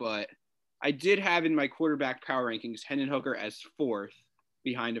too. But I did have in my quarterback power rankings Hendon Hooker as 4th,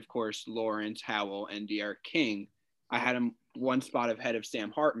 behind, of course, Lawrence, Howell, and D'Eriq King. I had him one spot ahead of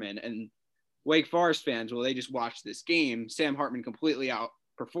Sam Hartman. And Wake Forest fans, well, they just watched this game. Sam Hartman completely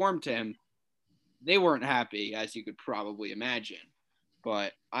outperformed him. They weren't happy, as you could probably imagine.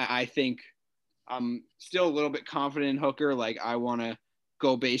 But I think I'm still a little bit confident in Hooker. Like, I want to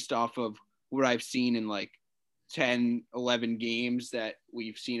go based off of what I've seen in like 10, 11 games that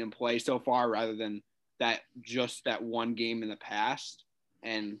we've seen him play so far, rather than that one game in the past.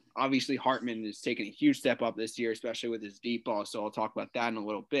 And obviously Hartman has taken a huge step up this year, especially with his deep ball. So I'll talk about that in a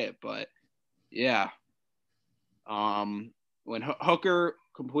little bit. But yeah, when Hooker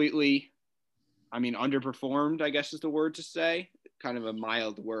completely, underperformed, I guess is the word to say. Kind of a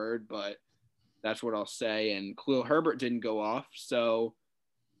mild word, but that's what I'll say. And Khalil Herbert didn't go off. So,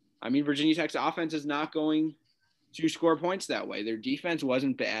 Virginia Tech's offense is not going to score points that way. Their defense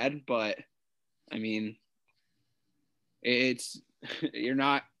wasn't bad, but they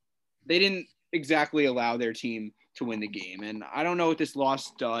didn't exactly allow their team to win the game. And I don't know what this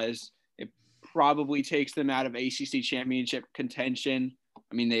loss does. It probably takes them out of ACC championship contention.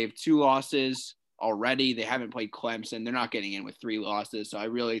 They have 2 losses already. They haven't played Clemson. They're not getting in with 3 losses. So I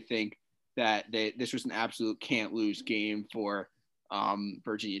really think that this was an absolute can't lose game for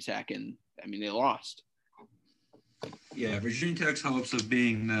Virginia Tech. And they lost. Yeah, Virginia Tech's hopes of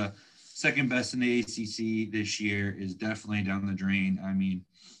being the second best in the ACC this year is definitely down the drain.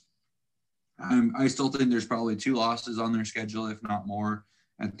 I still think there's probably 2 losses on their schedule, if not more,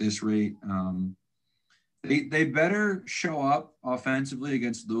 at this rate. They better show up offensively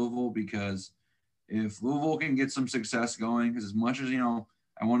against Louisville, because if Louisville can get some success going, because as much as,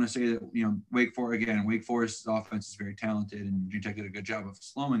 I want to say that, Wake Forest's offense is very talented and Virginia Tech did a good job of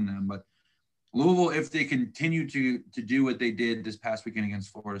slowing them. But Louisville, if they continue to do what they did this past weekend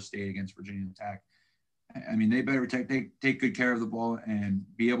against Florida State, against Virginia Tech, they better take good care of the ball and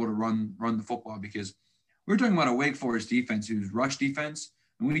be able to run the football, because we're talking about a Wake Forest defense who's rush defense.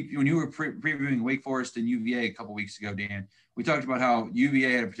 And when you were previewing Wake Forest and UVA a couple weeks ago, Dan, we talked about how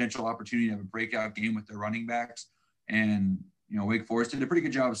UVA had a potential opportunity to have a breakout game with their running backs, and Wake Forest did a pretty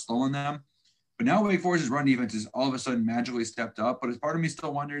good job of slowing them. But now Wake Forest's run defense is all of a sudden magically stepped up. But as part of me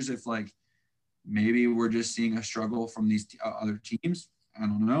still wonders if maybe we're just seeing a struggle from these other teams. I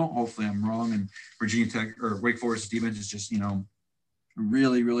don't know. Hopefully I'm wrong. And Virginia Tech or Wake Forest defense is just,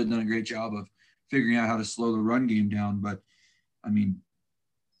 really, really done a great job of figuring out how to slow the run game down. But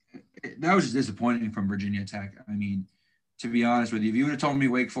that was just disappointing from Virginia Tech. To be honest with you, if you would have told me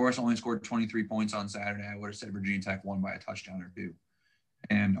Wake Forest only scored 23 points on Saturday, I would have said Virginia Tech won by a touchdown or 2.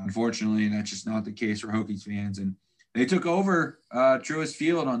 And unfortunately, that's just not the case for Hokies fans. And they took over Truist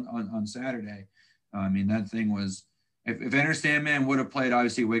Field on Saturday. That thing was, if Enter Sandman would have played,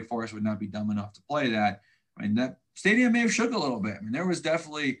 obviously Wake Forest would not be dumb enough to play that. That stadium may have shook a little bit. There was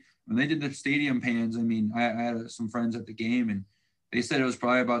definitely, when they did the stadium pans, I had some friends at the game, and they said it was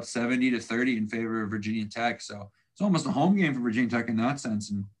probably about 70-30 in favor of Virginia Tech. So it's almost a home game for Virginia Tech in that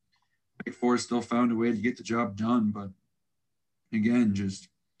sense. And Wake Forest still found a way to get the job done. But again, just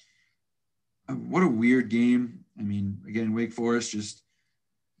what a weird game. Again, Wake Forest just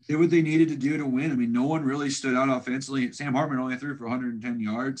did what they needed to do to win. No one really stood out offensively. Sam Hartman only threw for 110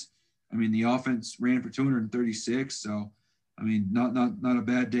 yards. The offense ran for 236. So, not a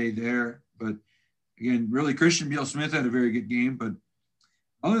bad day there. But again, really, Christian Beal-Smith had a very good game. But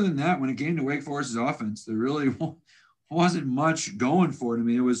other than that, when it came to Wake Forest's offense, there really wasn't much going for it.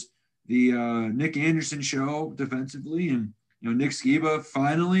 It was the Nick Anderson show defensively, and Nick Skiba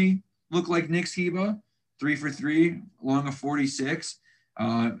finally looked like Nick Skiba, 3 for 3 along a 46.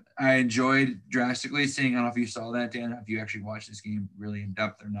 I enjoyed drastically seeing, I don't know if you saw that, Dan, if you actually watched this game really in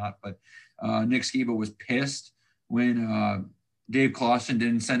depth or not, but Nick Skiba was pissed when Dave Clawson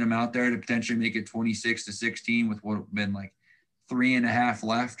didn't send him out there to potentially make it 26-16 with what would have been 3.5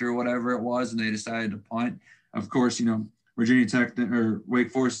 left or whatever it was, and they decided to punt. Of course, Virginia Tech or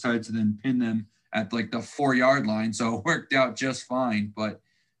Wake Forest decided to then pin them at the 4-yard line, so it worked out just fine. But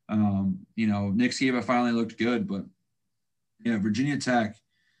Nick Skiba finally looked good. But yeah, Virginia Tech.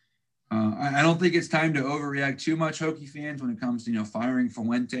 I don't think it's time to overreact too much, Hokie fans, when it comes to firing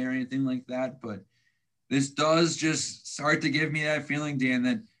Fuente or anything like that. But this does just start to give me that feeling, Dan,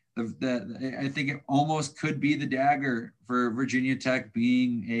 that I think it almost could be the dagger for Virginia Tech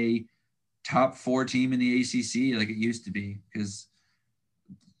being a top 4 team in the ACC like it used to be, because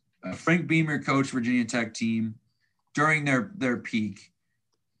Frank Beamer coached Virginia Tech team during their peak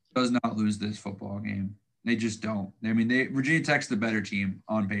does not lose this football game. They just don't. Virginia Tech's the better team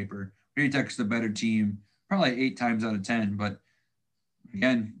on paper. Virginia Tech's the better team probably 8 times out of 10. But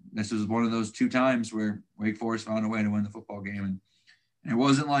again, this was one of those 2 times where Wake Forest found a way to win the football game. And it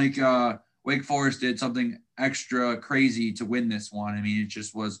wasn't like Wake Forest did something extra crazy to win this one. I mean, it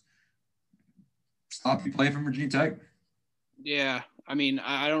just was sloppy play from Virginia Tech. Yeah, I mean,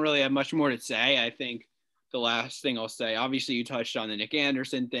 I don't really have much more to say. I think the last thing I'll say, obviously you touched on the Nick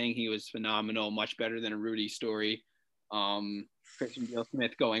Anderson thing. He was phenomenal, much better than a Rudy Story. Christian Deal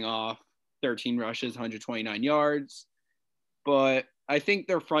Smith going off, 13 rushes, 129 yards. But I think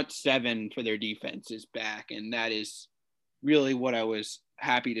their front seven for their defense is back, and that is really what I was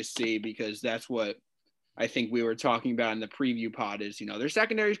happy to see, because that's what I think we were talking about in the preview pod is, their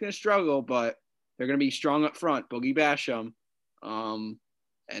secondary is going to struggle, but they're going to be strong up front. Boogie Basham,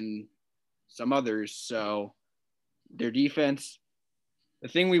 and some others. So their defense, the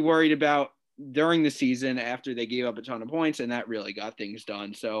thing we worried about during the season after they gave up a ton of points, and that really got things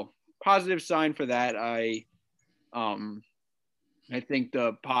done. So positive sign for that. I think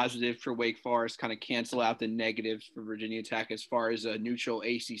the positive for Wake Forest kind of cancel out the negatives for Virginia Tech as far as a neutral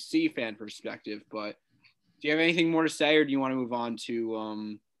ACC fan perspective. But do you have anything more to say, or do you want to move on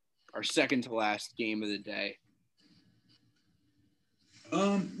to our second to last game of the day?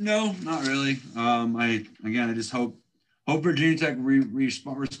 No, not really. I just hope Virginia Tech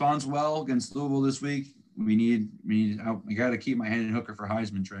responds well against Louisville this week. I got to keep my Hendon Hooker for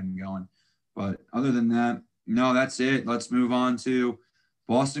Heisman trend going. But other than that, no, that's it. Let's move on to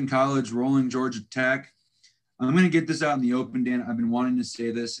Boston College rolling Georgia Tech. I'm going to get this out in the open, Dan. I've been wanting to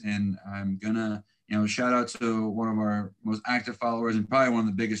say this, and I'm going to, shout out to one of our most active followers and probably one of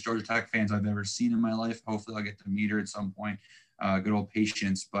the biggest Georgia Tech fans I've ever seen in my life. Hopefully I'll get to meet her at some point. Good old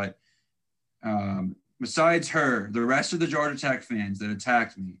Patience. But besides her, the rest of the Georgia Tech fans that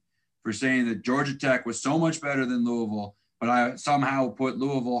attacked me for saying that Georgia Tech was so much better than Louisville, but I somehow put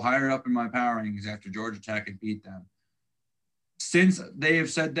Louisville higher up in my power rankings after Georgia Tech had beat them. Since they have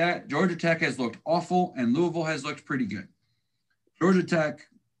said that, Georgia Tech has looked awful and Louisville has looked pretty good. Georgia Tech,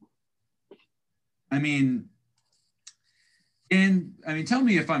 tell me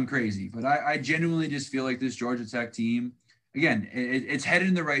if I'm crazy, but I genuinely just feel like this Georgia Tech team, again, it's headed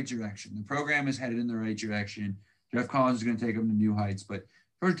in the right direction. The program is headed in the right direction. Jeff Collins is going to take them to new heights. But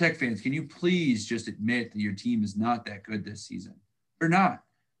Georgia Tech fans, can you please just admit that your team is not that good this season? They're not.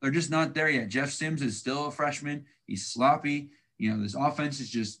 They're just not there yet. Jeff Sims is still a freshman. He's sloppy. This offense is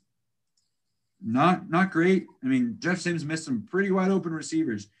just not great. I mean, Jeff Sims missed some pretty wide open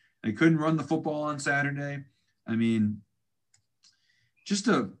receivers. They couldn't run the football on Saturday. Just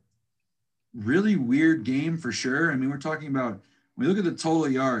a really weird game for sure. We're talking about, when we look at the total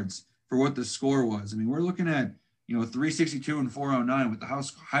yards for what the score was, we're looking at, 362 and 409 with the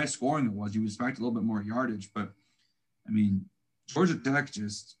high scoring it was. You would expect a little bit more yardage, but Georgia Tech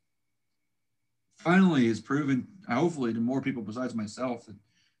just finally has proven, hopefully to more people besides myself, that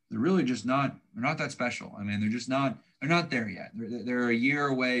they're really just they're not that special. They're not there yet. They're a year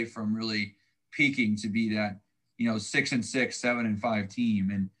away from really peaking to be that, 6-6, 7-5 team.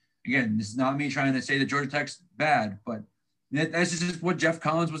 And again, this is not me trying to say that Georgia Tech's bad, but that's just what Jeff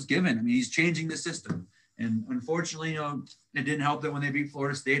Collins was given. He's changing the system. And unfortunately, it didn't help that when they beat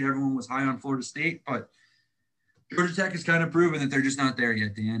Florida State, everyone was high on Florida State. But Georgia Tech has kind of proven that they're just not there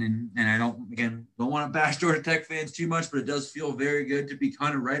yet, Dan. And I don't want to bash Georgia Tech fans too much, but it does feel very good to be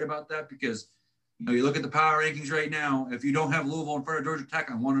kind of right about that, because, you look at the power rankings right now. If you don't have Louisville in front of Georgia Tech,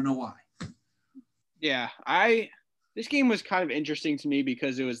 I want to know why. Yeah, this game was kind of interesting to me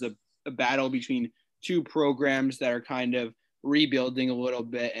because it was a battle between two programs that are kind of rebuilding a little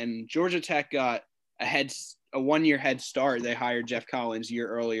bit, and Georgia Tech got a 1 year head start. They hired Jeff Collins a year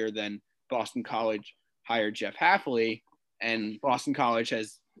earlier than Boston College hired Jeff Hafley, and Boston College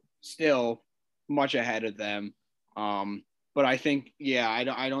has still much ahead of them. But I think, I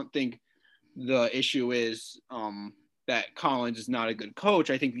don't think the issue is that Collins is not a good coach.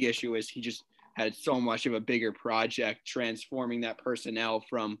 I think the issue is he just had so much of a bigger project transforming that personnel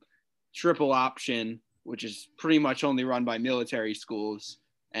from triple option, which is pretty much only run by military schools,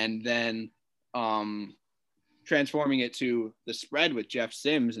 and then transforming it to the spread with Jeff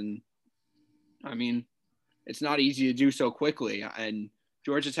Sims. And it's not easy to do so quickly. And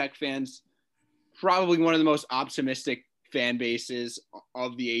Georgia Tech fans, probably one of the most optimistic fan bases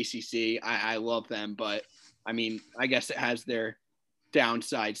of the ACC. I love them, but I guess it has their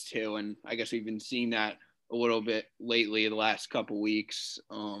downsides too. And I guess we've been seeing that a little bit lately the last couple weeks.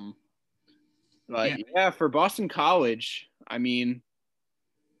 For Boston College,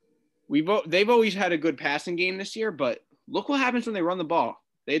 they've always had a good passing game this year, but look what happens when they run the ball.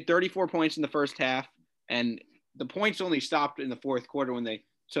 They had 34 points in the first half, and the points only stopped in the fourth quarter when they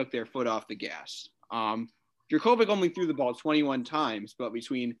took their foot off the gas. Jurkovec only threw the ball 21 times, but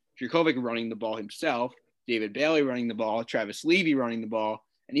between Jurkovec running the ball himself, David Bailey running the ball, Travis Levy running the ball,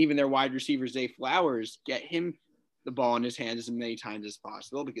 and even their wide receiver, Zay Flowers, get him the ball in his hands as many times as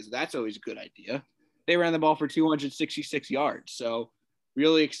possible, because that's always a good idea. They ran the ball for 266 yards. So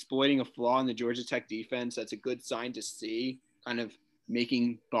really exploiting a flaw in the Georgia Tech defense. That's a good sign to see, kind of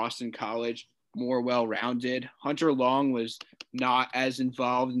making Boston College more well-rounded. Hunter Long was not as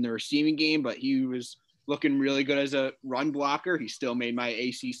involved in the receiving game, but he was looking really good as a run blocker. He still made my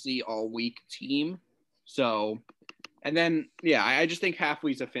ACC all-week team. So, and then, yeah, I just think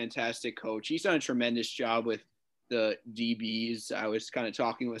Hafley's a fantastic coach. He's done a tremendous job with the DBs. I was kind of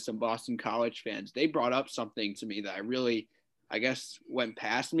talking with some Boston College fans. They brought up something to me that I guess, went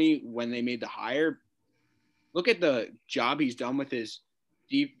past me when they made the hire. Look at the job he's done with his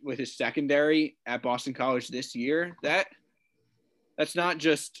secondary at Boston College this year. That's not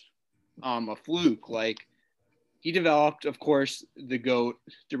just a fluke. Like, he developed, of course, the GOAT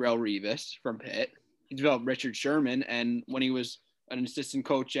Darrelle Revis from Pitt. He developed Richard Sherman, and when he was an assistant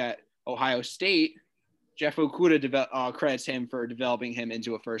coach at Ohio State, Jeff Okudah credits him for developing him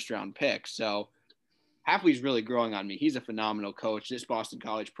into a first-round pick. So Hafley's really growing on me. He's a phenomenal coach. This Boston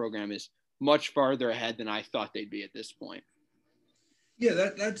College program is much farther ahead than I thought they'd be at this point. Yeah,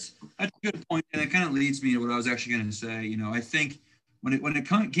 that's a good point, and it kind of leads me to what I was actually going to say. I think when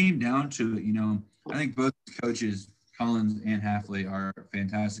it came down to it, I think both coaches, Collins and Hafley, are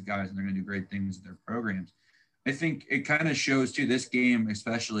fantastic guys, and they're going to do great things in their programs. I think it kind of shows too. This game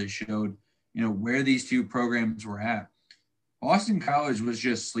especially showed, where these two programs were at. Boston College was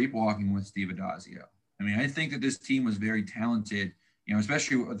just sleepwalking with Steve Addazio. I mean, I think that this team was very talented,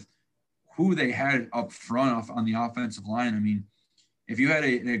 especially with who they had up front on the offensive line. I mean, if you had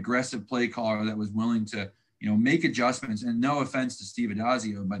an aggressive play caller that was willing to, make adjustments, and no offense to Steve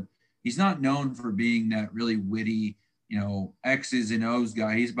Addazio, but he's not known for being that really witty, X's and O's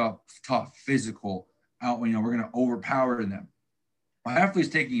guy. He's about tough, physical, we're going to overpower them. Well, Hafley's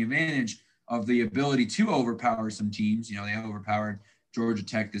taking advantage of the ability to overpower some teams. They overpowered Georgia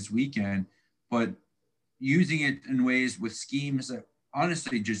Tech this weekend, but using it in ways with schemes that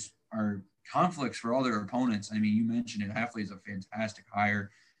honestly just are conflicts for all their opponents. I mean, you mentioned it. Hafley is a fantastic hire.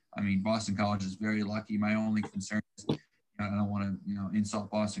 I mean, Boston College is very lucky. My only concern is, I don't want to,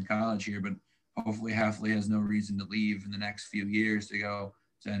 insult Boston College here, but hopefully Hafley has no reason to leave in the next few years to go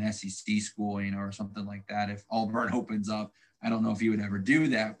to an SEC school, or something like that. If Auburn opens up, I don't know if he would ever do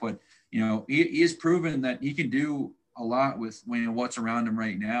that, but, he has proven that he can do a lot with what's around him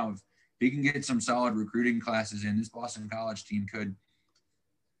right now. If he can get some solid recruiting classes in, this Boston College team could,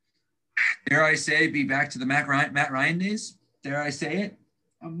 dare I say, be back to the Matt Ryan days. Dare I say it?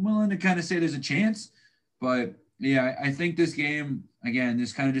 I'm willing to kind of say there's a chance, but yeah, I think this game, again,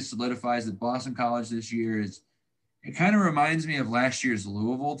 this kind of just solidifies that Boston College this year it kind of reminds me of last year's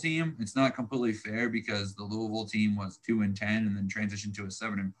Louisville team. It's not completely fair because the Louisville team was 2-10 and then transitioned to a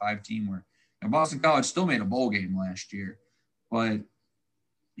 7-5 team where Boston College still made a bowl game last year. But,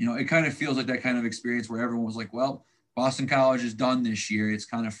 it kind of feels like that kind of experience where everyone was like, well, Boston College is done this year. It's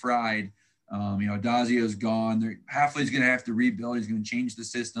kind of fried. Addazio's gone. Hafley's going to have to rebuild. He's going to change the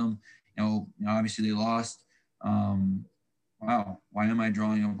system. Obviously they lost. Wow, why am I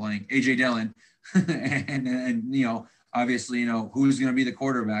drawing a blank? A.J. Dillon. and obviously, who's going to be the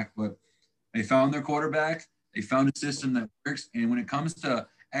quarterback. But they found their quarterback. They found a system that works. And when it comes to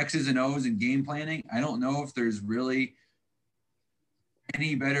X's and O's and game planning, I don't know if there's really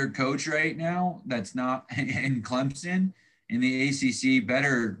any better coach right now that's not in Clemson in the ACC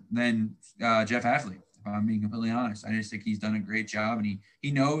better than Jeff Hafley, if I'm being completely honest. I just think he's done a great job, and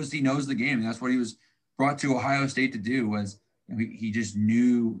he knows the game. And that's what he was brought to Ohio State to do, was he just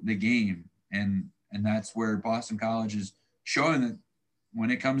knew the game. And that's where Boston College is showing that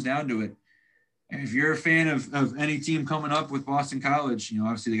when it comes down to it. And if you're a fan of any team coming up with Boston College,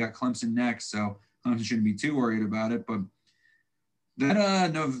 obviously they got Clemson next, so Clemson shouldn't be too worried about it. But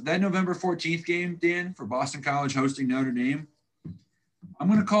that November 14th game, Dan, for Boston College hosting Notre Dame, I'm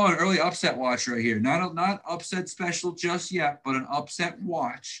going to call it an early upset watch right here. Not upset special just yet, but an upset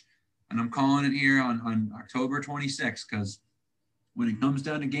watch. And I'm calling it here on October 26th, because when it comes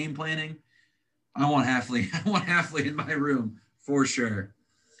down to game planning, I want Hafley in my room for sure.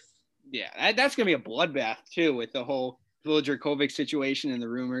 Yeah, that's going to be a bloodbath too, with the whole Villager-Kovic situation and the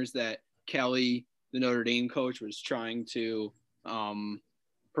rumors that Kelly, the Notre Dame coach, was trying to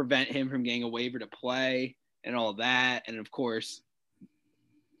prevent him from getting a waiver to play and all that. And of course,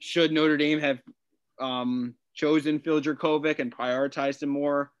 should Notre Dame have chosen Villager-Kovic and prioritized him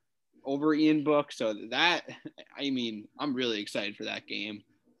more over Ian Book? So that, I'm really excited for that game.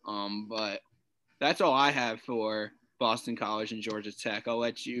 But that's all I have for Boston College and Georgia Tech. I'll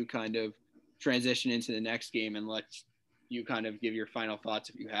let you kind of transition into the next game and let's you kind of give your final thoughts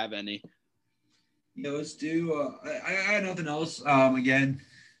if you have any. Yeah, let's do. I had nothing else. Again,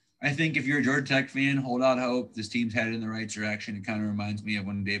 I think if you're a Georgia Tech fan, hold out hope. This team's headed in the right direction. It kind of reminds me of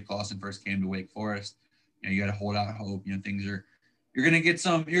when Dave Clawson first came to Wake Forest. You got to hold out hope. Things are. You're gonna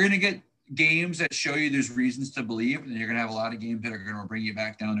get games that show you there's reasons to believe, and you're gonna have a lot of games that are gonna bring you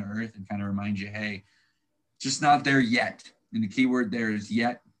back down to earth and kind of remind you, hey, just not there yet. And the key word there is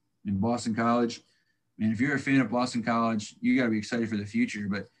yet in Boston College. Man, if you're a fan of Boston College, you got to be excited for the future,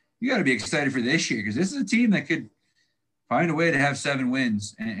 but you got to be excited for this year because this is a team that could find a way to have 7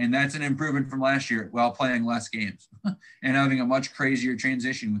 wins. And that's an improvement from last year while playing less games and having a much crazier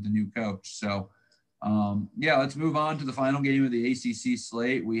transition with the new coach. So, let's move on to the final game of the ACC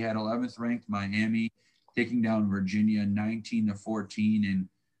slate. We had 11th ranked Miami taking down Virginia 19-14 in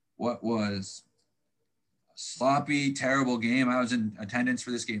what was a sloppy, terrible game. I was in attendance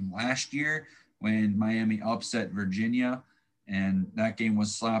for this game last year when Miami upset Virginia, and that game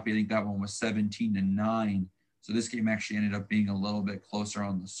was sloppy. I think that one was 17-9. So this game actually ended up being a little bit closer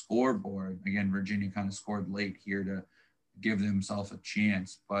on the scoreboard. Again, Virginia kind of scored late here to give themselves a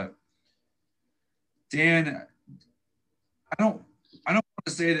chance. But Dan, I don't want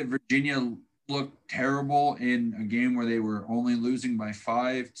to say that Virginia looked terrible in a game where they were only losing by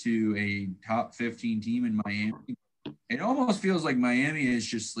 5 to a top 15 team in Miami. It almost feels like Miami is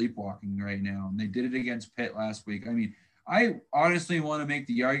just sleepwalking right now. And they did it against Pitt last week. I mean, I honestly want to make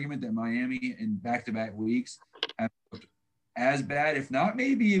the argument that Miami in back-to-back weeks have looked as bad, if not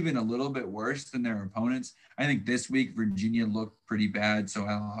maybe even a little bit worse than their opponents. I think this week Virginia looked pretty bad, so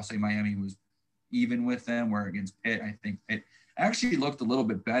I'll say Miami was even with them, where against Pitt, I think Pitt actually looked a little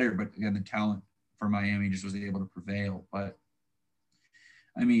bit better, but again, the talent for Miami just was able to prevail. But,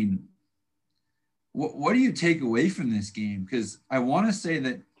 I mean, what do you take away from this game? Because I want to say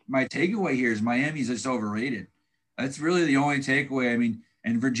that my takeaway here is Miami's just overrated. That's really the only takeaway. I mean,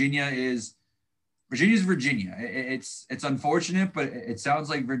 and Virginia's Virginia. It's unfortunate, but it sounds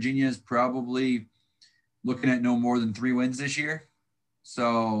like Virginia is probably looking at no more than 3 wins this year.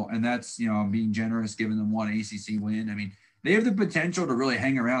 So, and that's, being generous, giving them 1 ACC win. I mean, they have the potential to really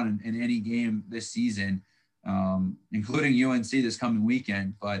hang around in any game this season, including UNC this coming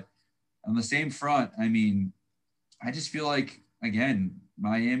weekend. But on the same front, I mean, I just feel like, again,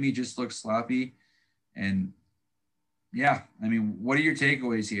 Miami just looks sloppy. And yeah, I mean, what are your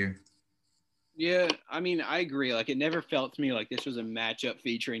takeaways here? Yeah, I mean, I agree. Like, it never felt to me like this was a matchup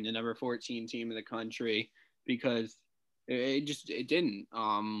featuring the number 14 team in the country, because it didn't.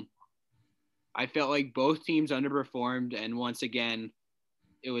 I felt like both teams underperformed, and once again,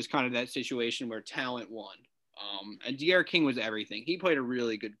 it was kind of that situation where talent won. And D'Eriq King was everything. He played a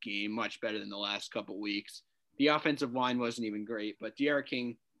really good game, much better than the last couple weeks. The offensive line wasn't even great, but D'Eriq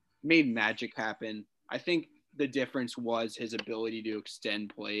King made magic happen. I think the difference was his ability to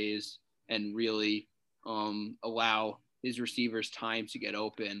extend plays and really allow his receivers time to get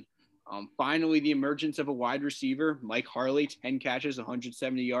open. Finally, the emergence of a wide receiver, Mike Harley, 10 catches,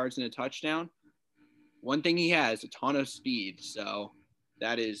 170 yards, and a touchdown. One thing he has, a ton of speed, so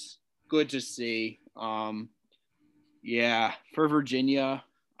that is good to see. For Virginia,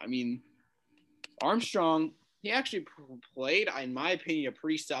 I mean, Armstrong, he actually played, in my opinion, a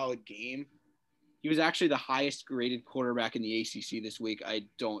pretty solid game. He was actually the highest graded quarterback in the ACC this week. I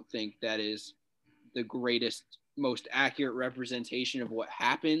don't think that is the greatest, most accurate representation of what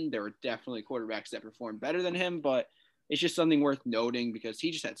happened. There were definitely quarterbacks that performed better than him, but it's just something worth noting because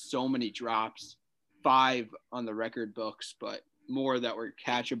he just had so many drops, 5 on the record books, but more that were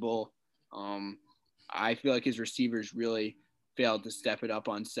catchable. I feel like his receivers really failed to step it up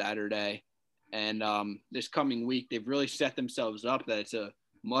on Saturday. And this coming week, they've really set themselves up that it's a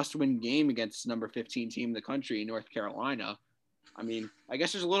must-win game against the number 15 team in the country, North Carolina. I mean, I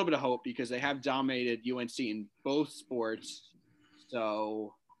guess there's a little bit of hope because they have dominated UNC in both sports.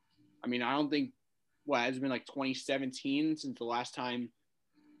 So, I mean, I don't think it's been like 2017 since the last time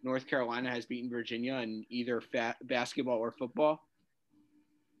North Carolina has beaten Virginia in either basketball or football.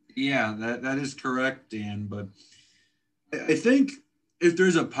 Yeah, that is correct, Dan. But I think if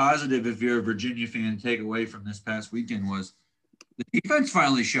there's a positive, if you're a Virginia fan, to take away from this past weekend was the defense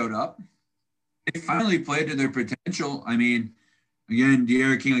finally showed up. They finally played to their potential. I mean, again,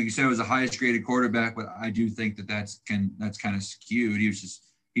 D'Eriq King, like you said, was the highest graded quarterback, but I do think that's kind of skewed.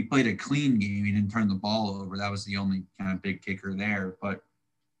 He played a clean game. He didn't turn the ball over. That was the only kind of big kicker there. But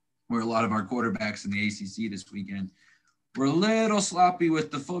where a lot of our quarterbacks in the ACC this weekend were a little sloppy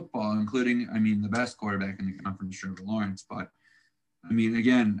with the football, including, the best quarterback in the conference, Trevor Lawrence. But,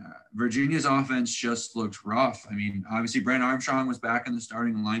 again, Virginia's offense just looked rough. Obviously, Brent Armstrong was back in the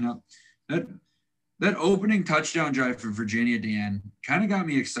starting lineup. that opening touchdown drive for Virginia, Dan, kind of got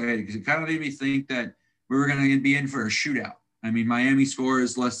me excited because it kind of made me think that we were going to be in for a shootout. I mean, Miami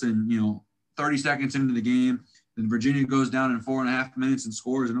scores less than 30 seconds into the game, then Virginia goes down in 4.5 minutes and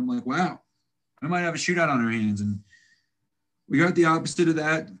scores, and I'm like, wow, we might have a shootout on our hands. And we got the opposite of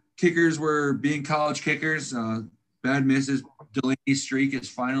that. Kickers were being college kickers. Bad misses. Delaney's streak is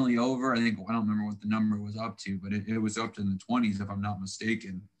finally over. I don't remember what the number was up to, but it was up to in the 20s if I'm not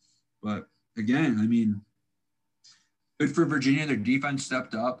mistaken. But again, I mean, good for Virginia. Their defense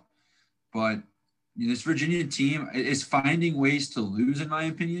stepped up, but this Virginia team is finding ways to lose, in my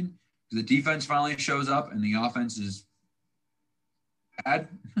opinion. The defense finally shows up, and the offense is bad,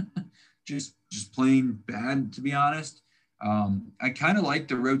 just plain bad, to be honest. I kind of like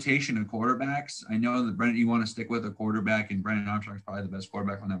the rotation of quarterbacks. I know that Brennan, you want to stick with a quarterback, and Brennan Armstrong is probably the best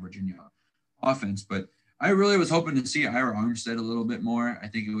quarterback on that Virginia offense, but I really was hoping to see Ira Armstead a little bit more. I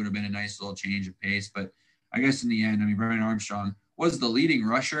think it would have been a nice little change of pace, but I guess in the end, I mean, Brennan Armstrong was the leading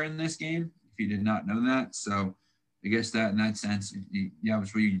rusher in this game, if you did not know that. So I guess that in that sense, yeah,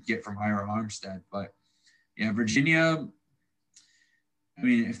 was what you get from Ira Armstead. But yeah, Virginia, I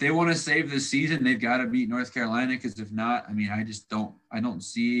mean, if they want to save this season, they've got to beat North Carolina, because if not, I mean, I don't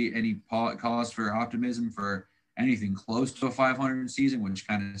see any cause for optimism for anything close to a 500 season, which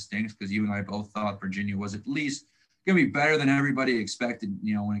kind of stinks because you and I both thought Virginia was at least going to be better than everybody expected,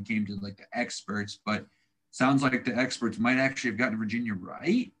 when it came to like the experts. But sounds like the experts might actually have gotten Virginia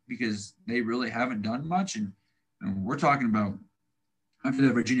right, because they really haven't done much. And we're talking about, after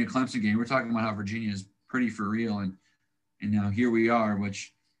the Virginia Clemson game, we're talking about how Virginia is pretty for real. And now here we are,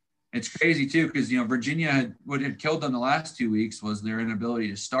 which it's crazy too, because, Virginia what had killed them the last 2 weeks was their inability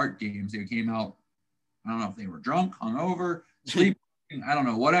to start games. They came out, I don't know if they were drunk, hungover, sleeping, I don't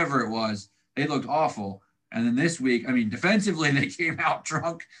know, whatever it was. They looked awful. And then this week, I mean, defensively, they came out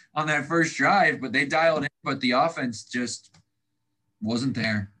drunk on that first drive, but they dialed in, but the offense just wasn't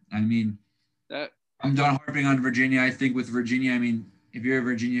there. I mean, I'm done harping on Virginia. I think with Virginia, I mean, if you're a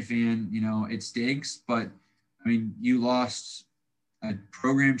Virginia fan, it stinks, but I mean, you lost a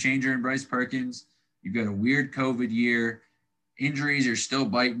program changer in Bryce Perkins. You've got a weird COVID year. Injuries are still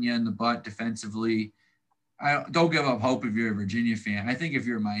biting you in the butt defensively. Don't give up hope if you're a Virginia fan. I think if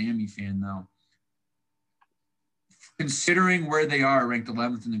you're a Miami fan, though, considering where they are ranked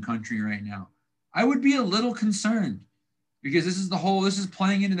 11th in the country right now, I would be a little concerned, because this is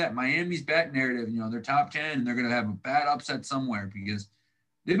playing into that Miami's back narrative. They're top 10 and they're going to have a bad upset somewhere, because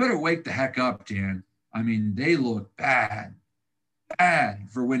they better wake the heck up, Dan. I mean, they look bad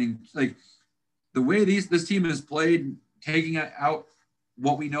for winning. Like the way this team has played, taking out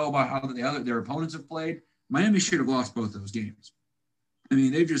what we know about how their opponents have played, Miami should have lost both those games. I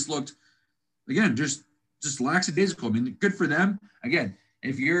mean, they've just looked, again, just lackadaisical. I mean, good for them. Again,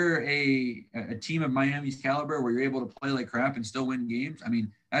 if you're a team of Miami's caliber where you're able to play like crap and still win games, I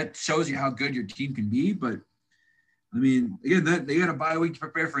mean, that shows you how good your team can be. But I mean, again, they got a bye week to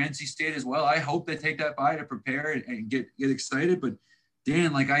prepare for NC State as well. I hope they take that bye to prepare and get excited. But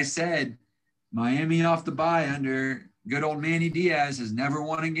Dan, like I said, Miami off the bye under good old Manny Diaz has never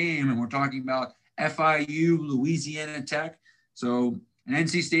won a game, and we're talking about FIU, Louisiana Tech. So an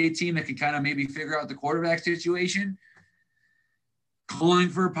NC State team that can kind of maybe figure out the quarterback situation, calling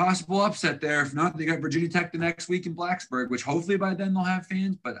for a possible upset there. If not, they got Virginia Tech the next week in Blacksburg, which hopefully by then they'll have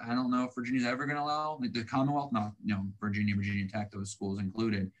fans, but I don't know if Virginia's ever going to allow, like the Commonwealth, not, Virginia Tech, those schools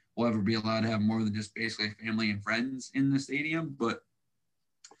included, will ever be allowed to have more than just basically family and friends in the stadium. But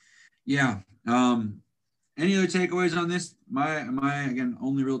yeah, any other takeaways on this? My again,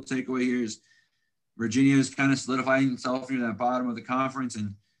 only real takeaway here is Virginia is kind of solidifying itself near that bottom of the conference,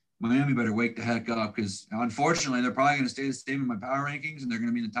 and Miami better wake the heck up, because unfortunately they're probably going to stay the same in my power rankings, and they're going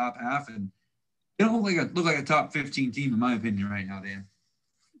to be in the top half, and they don't look like a top 15 team in my opinion right now, Dan.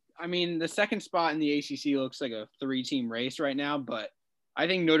 I mean, the second spot in the ACC looks like a 3-team race right now, but I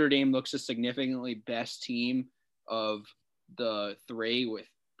think Notre Dame looks a significantly best team of the three,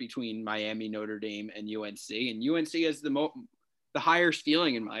 between Miami, Notre Dame, and UNC. And UNC has the highest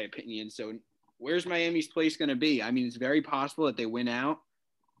feeling in my opinion. So where's Miami's place going to be? I mean, it's very possible that they win out,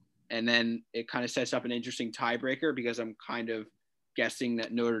 and then it kind of sets up an interesting tiebreaker, because I'm kind of guessing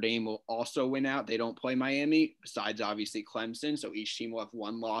that Notre Dame will also win out. They don't play Miami, besides obviously Clemson. So each team will have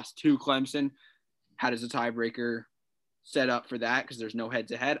one loss to Clemson. How does the tiebreaker set up for that? Because there's no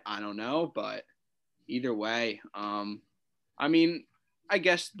head-to-head. I don't know, but either way, I mean, I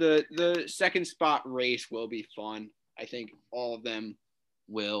guess the second spot race will be fun. I think all of them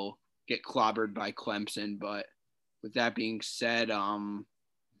will get clobbered by Clemson. But with that being said,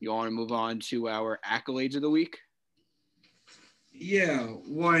 you want to move on to our accolades of the week? Yeah,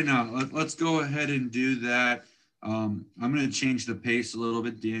 why not? Let's go ahead and do that. I'm going to change the pace a little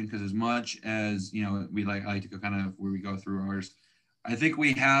bit, Dan, because as much as we like to go kind of where we go through ours, I think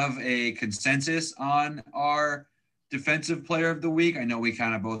we have a consensus on our defensive player of the week. I know we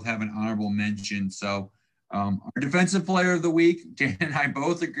kind of both have an honorable mention. So, our defensive player of the week, Dan and I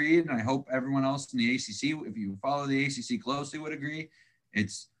both agreed, and I hope everyone else in the ACC, if you follow the ACC closely, would agree.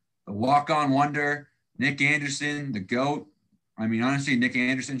 It's the walk-on wonder, Nick Anderson, the GOAT. I mean, honestly, Nick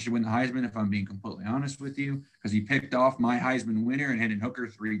Anderson should win the Heisman if I'm being completely honest with you, because he picked off my Heisman winner and Hendon Hooker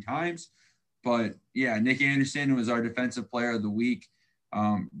 3 times. But yeah, Nick Anderson was our defensive player of the week.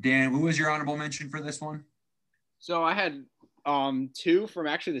 Dan, who was your honorable mention for this one? So I had two from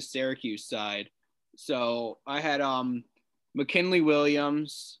actually the Syracuse side. So I had McKinley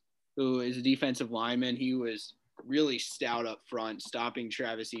Williams, who is a defensive lineman. He was really stout up front, stopping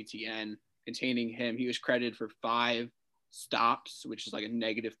Travis Etienne, containing him. He was credited for 5 stops, which is like a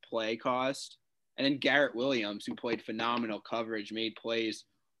negative play cost. And then Garrett Williams, who played phenomenal coverage, made plays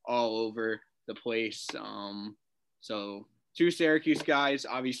all over the place. So 2 Syracuse guys,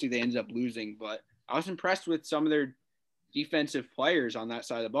 obviously they ended up losing, but I was impressed with some of their defensive players on that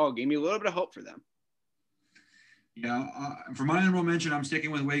side of the ball. Gave me a little bit of hope for them. Yeah, for my honorable mention, I'm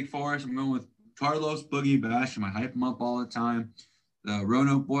sticking with Wake Forest. I'm going with Carlos Boogie Basham. I hype him up all the time. The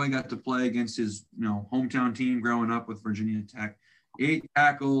Roanoke boy got to play against his hometown team growing up with Virginia Tech. 8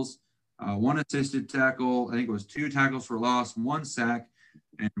 tackles, 1 assisted tackle. I think it was 2 tackles for loss, 1 sack,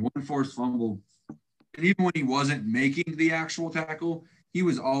 and 1 forced fumble. And even when he wasn't making the actual tackle, he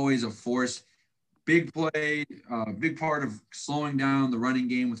was always a force. Big play, big part of slowing down the running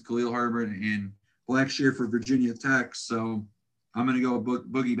game with Khalil Herbert and Blackshear for Virginia Tech. So I'm going to go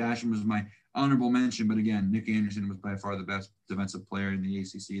Boogie Basham was my honorable mention. But again, Nick Anderson was by far the best defensive player in the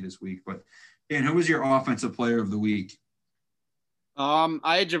ACC this week. But Dan, who was your offensive player of the week?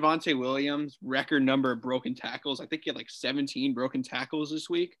 I had Javonte Williams, record number of broken tackles. I think he had like 17 broken tackles this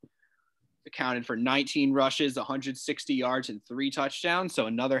week. Accounted for 19 rushes, 160 yards, and 3 touchdowns. So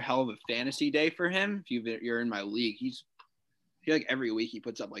another hell of a fantasy day for him. If you're in my league, I feel like every week he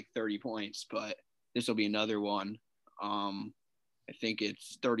puts up like 30 points, but this will be another one. I think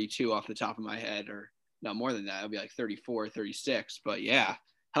it's 32 off the top of my head, or no more than that. It'll be like 34, 36. But yeah,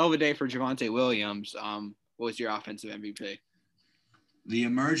 hell of a day for Javonte Williams. What was your offensive MVP? The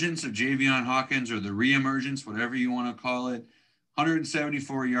emergence of Javion Hawkins, or the reemergence, whatever you want to call it.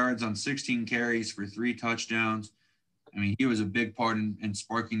 174 yards on 16 carries for 3 touchdowns. I mean, he was a big part in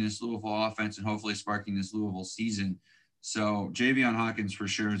sparking this Louisville offense and hopefully sparking this Louisville season. So Javion Hawkins for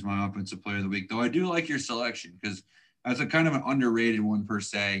sure is my offensive player of the week. Though I do like your selection because that's a kind of an underrated one per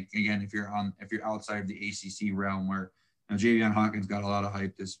se. Again, if you're outside of the ACC realm, where Javion Hawkins got a lot of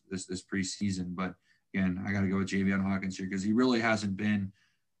hype this preseason, but again, I got to go with Javion Hawkins here because he really hasn't been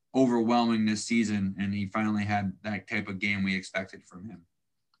overwhelming this season, and he finally had that type of game we expected from him.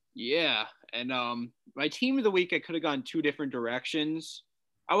 Yeah, and my team of the week, I could have gone 2 different directions.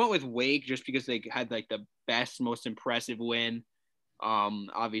 I went with Wake just because they had like the best, most impressive win.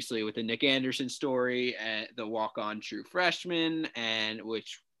 Obviously with the Nick Anderson story and the walk-on true freshman, and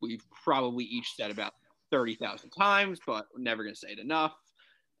which we've probably each said about 30,000 times, but we're never gonna say it enough.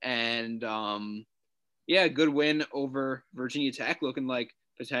 And yeah, good win over Virginia Tech, looking like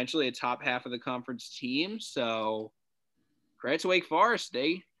potentially a top half of the conference team. So credit to Wake Forest.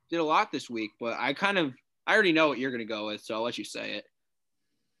 They did a lot this week, but I already know what you're going to go with, so I'll let you say it.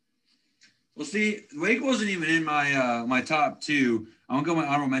 Well, see, Wake wasn't even in my top 2. I'm going to go my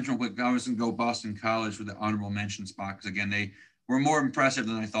honorable mention real quick. I was going to go Boston College for the honorable mention spot because, again, they were more impressive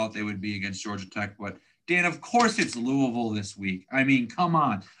than I thought they would be against Georgia Tech. But, Dan, of course it's Louisville this week. I mean, come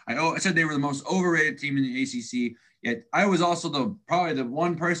on. I said they were the most overrated team in the ACC, yet I was also probably the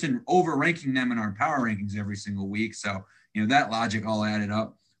one person over-ranking them in our power rankings every single week. So, that logic all added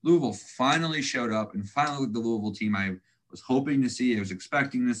up. Louisville finally showed up and finally looked the Louisville team I was hoping to see, I was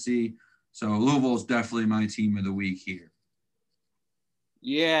expecting to see. So Louisville is definitely my team of the week here.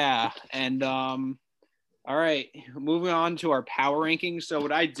 Yeah, and all right, moving on to our power rankings. So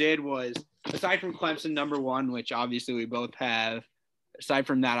what I did was, aside from Clemson number 1, which obviously we both have, aside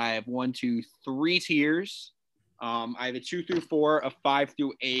from that, I have 1, 2, 3 tiers. I have a 2 through 4, a 5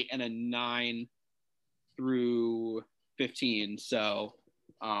 through 8, and a 9 through 15. So,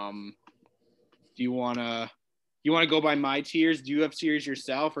 do you want to go by my tiers? Do you have tiers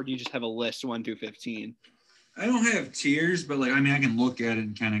yourself, or do you just have a list 1 through 15? I don't have tiers, but I can look at it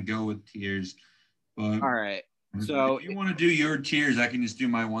and kind of go with tiers. But all right. So if you want to do your tiers, I can just do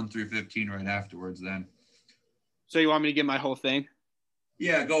my 1 through 15 right afterwards then. So you want me to get my whole thing?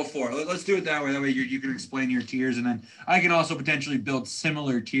 Yeah, go for it. Let's do it that way. That way you can explain your tiers, and then I can also potentially build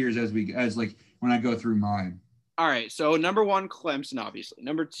similar tiers as like when I go through mine. All right. So number 1, Clemson, obviously.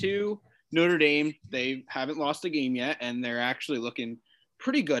 Number 2, Notre Dame. They haven't lost a game yet, and they're actually looking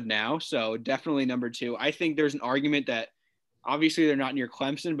pretty good now. So definitely number 2. I think there's an argument that obviously they're not near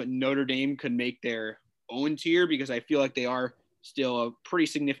Clemson, but Notre Dame could make their own tier because I feel like they are still a pretty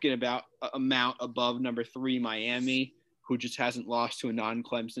significant amount above number 3, Miami, who just hasn't lost to a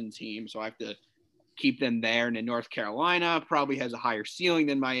non-Clemson team. So I have to keep them there. And then North Carolina probably has a higher ceiling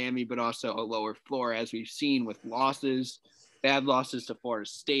than Miami, but also a lower floor, as we've seen with bad losses to Florida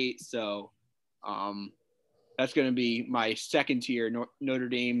State. So that's going to be my second tier, Notre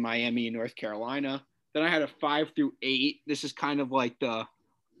Dame, Miami, and North Carolina. Then I had a 5 through 8. This is kind of like the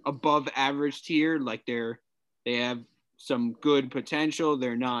above average tier. Like they have some good potential.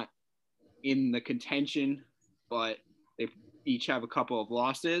 They're not in the contention, but they each have a couple of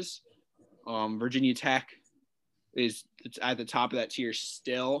losses. Virginia Tech it's at the top of that tier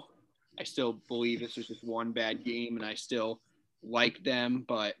still. I still believe this was just one bad game, and I still like them.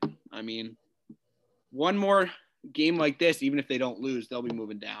 But, I mean, one more game like this, even if they don't lose, they'll be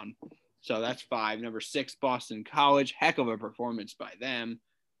moving down. So that's 5. Number 6, Boston College. Heck of a performance by them.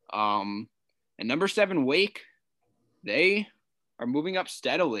 And number 7, Wake. They are moving up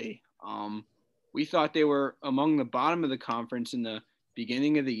steadily. We thought they were among the bottom of the conference in the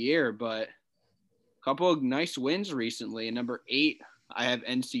beginning of the year, but a couple of nice wins recently. And number 8, I have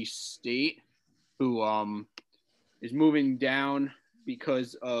NC State, who is moving down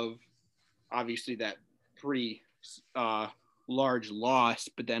because of obviously that pretty large loss,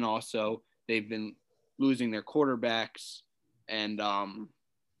 but then also they've been losing their quarterbacks and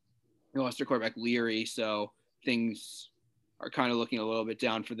they lost their quarterback Leary, so things are kind of looking a little bit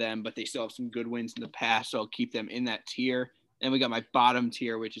down for them, but they still have some good wins in the past, so I'll keep them in that tier. And we got my bottom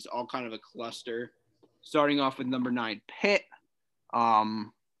tier, which is all kind of a cluster. Starting off with number 9, Pitt.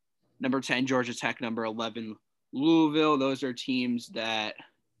 Number 10, Georgia Tech. Number 11, Louisville. Those are teams that,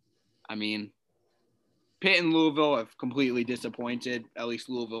 I mean, Pitt and Louisville have completely disappointed. At least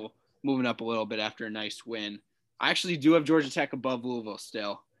Louisville moving up a little bit after a nice win. I actually do have Georgia Tech above Louisville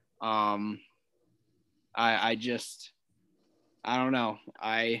still. I don't know.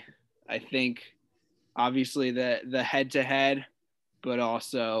 I think obviously the head-to-head, but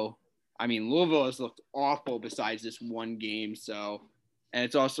also, I mean, Louisville has looked awful besides this one game. So, and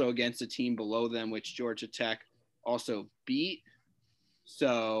it's also against a team below them, which Georgia Tech also beat.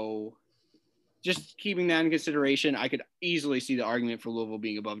 So just keeping that in consideration, I could easily see the argument for Louisville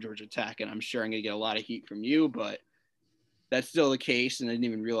being above Georgia Tech, and I'm sure I'm going to get a lot of heat from you, but that's still the case, and I didn't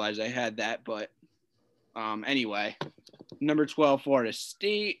even realize I had that. But anyway, number 12, Florida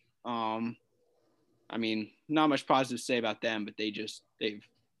State. I mean, not much positive to say about them, but they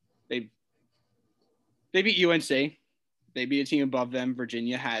beat UNC. They beat a team above them.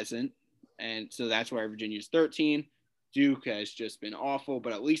 Virginia hasn't, and so that's why Virginia's 13. Duke has just been awful,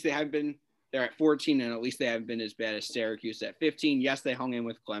 but at least they have been. They're at 14, and at least they haven't been as bad as Syracuse at 15. Yes, they hung in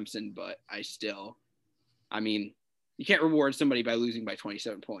with Clemson, but I mean, you can't reward somebody by losing by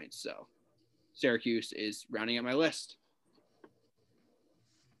 27 points. So Syracuse is rounding out my list.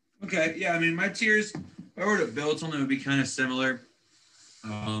 Okay, yeah, I mean, my tiers, if I were to build something, it would be kind of similar.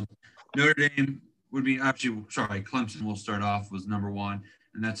 Notre Dame would be Clemson will start off was number 1,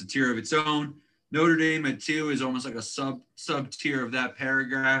 and that's a tier of its own. Notre Dame at 2 is almost like a sub tier of that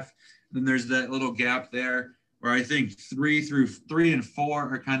paragraph. Then there's that little gap there where I think 3 and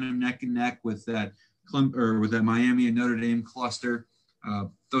 4 are kind of neck and neck with that with that Miami and Notre Dame cluster.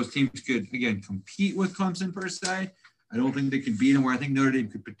 Those teams could again compete with Clemson per se. I don't think they could beat them. Where I think Notre Dame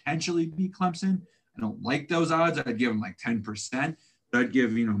could potentially beat Clemson. I don't like those odds. I'd give them like 10%. But I'd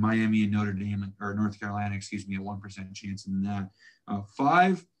give Miami and Notre Dame or North Carolina, a 1% chance in that.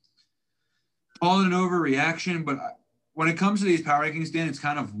 5, call it an overreaction, but when it comes to these power rankings, Dan, it's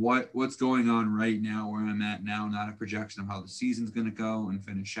kind of what's going on right now, where I'm at now, not a projection of how the season's going to go and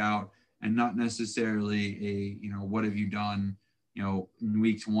finish out, and not necessarily what have you done, in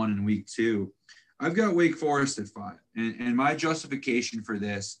weeks 1 and week 2. I've got Wake Forest at 5, and my justification for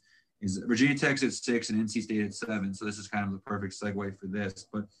this is Virginia Tech's at 6 and NC State at 7. So this is kind of the perfect segue for this.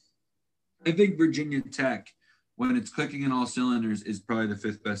 But I think Virginia Tech, when it's clicking in all cylinders, is probably the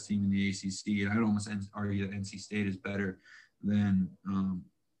 5th best team in the ACC. And I'd almost argue that NC State is better than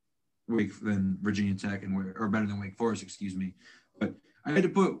Virginia Tech or better than Wake Forest, But I had to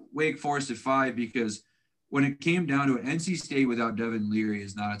put Wake Forest at 5 because when it came down to it, NC State without Devin Leary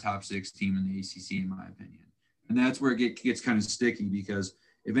is not a top 6 team in the ACC, in my opinion. And that's where it gets kind of sticky because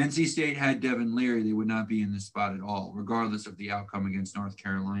If NC State had Devin Leary, they would not be in this spot at all, regardless of the outcome against North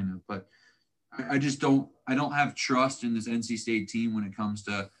Carolina. But I just I don't have trust in this NC State team when it comes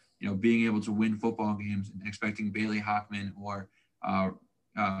to, being able to win football games and expecting Bailey Hockman or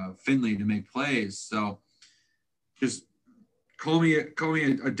Finley to make plays. So just call me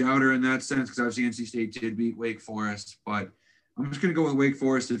a doubter in that sense, because obviously NC State did beat Wake Forest, but I'm just going to go with Wake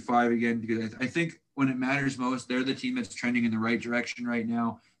Forest at 5 again, because I think when it matters most, they're the team that's trending in the right direction right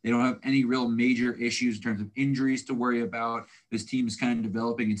now. They don't have any real major issues in terms of injuries to worry about. This team is kind of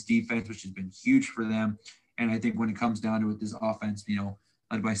developing its defense, which has been huge for them. And I think when it comes down to it, this offense,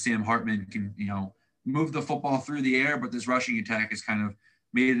 led by Sam Hartman, can, move the football through the air, but this rushing attack has kind of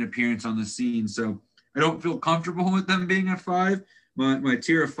made an appearance on the scene. So I don't feel comfortable with them being at 5. My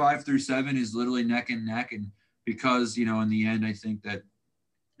tier of 5 through 7 is literally neck and neck. And because, in the end, I think that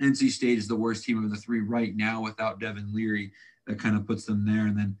NC State is the worst team of the 3 right now without Devin Leary. That kind of puts them there.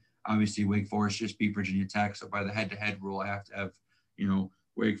 And then obviously Wake Forest just beat Virginia Tech. So by the head-to-head rule, I have to have,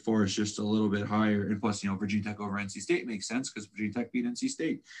 Wake Forest just a little bit higher. And plus, Virginia Tech over NC State makes sense because Virginia Tech beat NC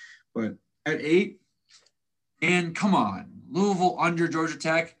State. But at 8, and come on, Louisville under Georgia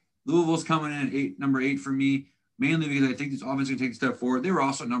Tech. Louisville's coming in at number 8 for me, mainly because I think this offense is going to take a step forward. They were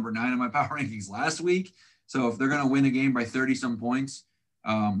also number 9 in my power rankings last week. So if they're going to win a game by 30-some points,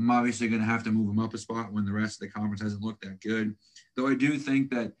 I'm obviously going to have to move them up a spot when the rest of the conference hasn't looked that good. Though I do think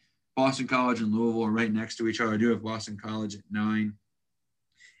that Boston College and Louisville are right next to each other. I do have Boston College at 9.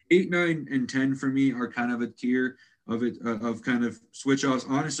 8, 9, and 10 for me are kind of a tier of kind of switch offs.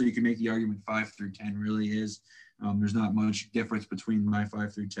 Honestly, you can make the argument 5 through 10 really is. There's not much difference between my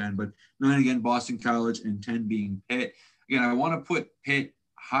 5 through 10, but 9 again, Boston College, and 10 being Pitt. Again, I want to put Pitt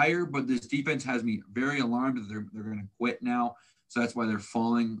higher, but this defense has me very alarmed that they're going to quit now. So that's why they're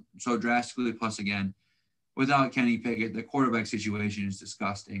falling so drastically. Plus, again, without Kenny Pickett, the quarterback situation is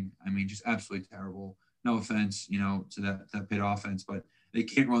disgusting. I mean, just absolutely terrible. No offense, to that Pitt offense, but they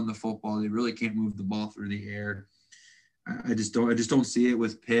can't run the football. They really can't move the ball through the air. I just don't see it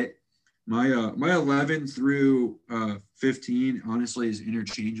with Pitt. My 11 through 15, honestly, is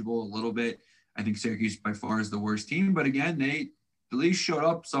interchangeable a little bit. I think Syracuse by far is the worst team, but again, they at least showed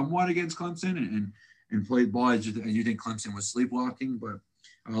up somewhat against Clemson and played ball. I do think Clemson was sleepwalking, but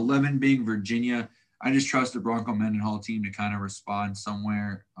 11 being Virginia. I just trust the Bronco Mendenhall team to kind of respond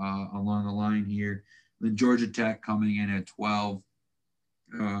somewhere along the line here. Then Georgia Tech coming in at 12.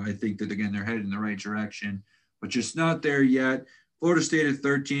 I think that, again, they're headed in the right direction, but just not there yet. Florida State at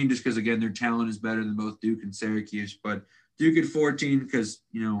 13, just because, again, their talent is better than both Duke and Syracuse. But Duke at 14, because,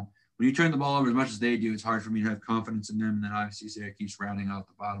 when you turn the ball over as much as they do, it's hard for me to have confidence in them. And then obviously Syracuse rounding out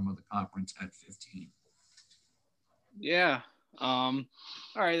the bottom of the conference at 15. Yeah. All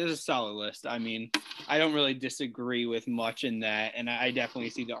right, this is a solid list. I mean, I don't really disagree with much in that, and I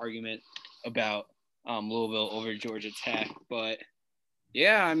definitely see the argument about Louisville over Georgia Tech. But,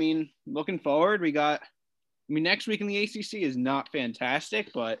 yeah, I mean, looking forward, next week in the ACC is not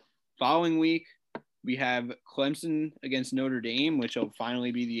fantastic, but following week we have Clemson against Notre Dame, which will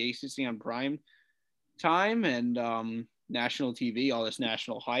finally be the ACC on prime time, and national TV, all this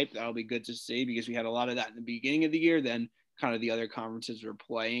national hype. That'll be good to see because we had a lot of that in the beginning of the year. Then kind of the other conferences were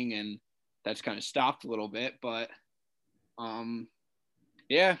playing, and that's kind of stopped a little bit. But,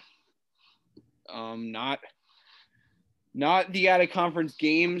 not the out-of-conference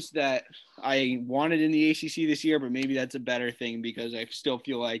games that I wanted in the ACC this year, but maybe that's a better thing because I still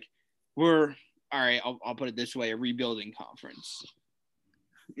feel like we're all right. I'll put it this way: a rebuilding conference.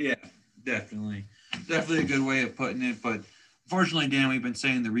 Yeah, definitely a good way of putting it. But unfortunately, Dan, we've been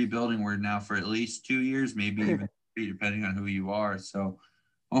saying the rebuilding word now for at least 2 years, maybe even 3, depending on who you are. So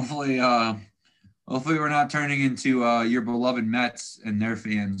hopefully we're not turning into your beloved Mets and their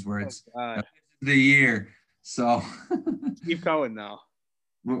fans, where it's the year. So keep going though.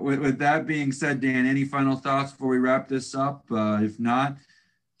 With that being said, Dan, any final thoughts before we wrap this up? If not,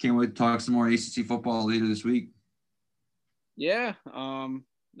 can't wait to talk some more ACC football later this week. Yeah.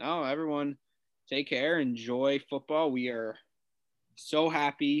 No, everyone take care. Enjoy football. We are so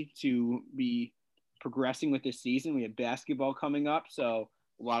happy to be progressing with this season. We have basketball coming up, so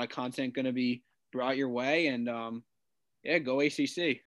a lot of content going to be brought your way. And, go ACC.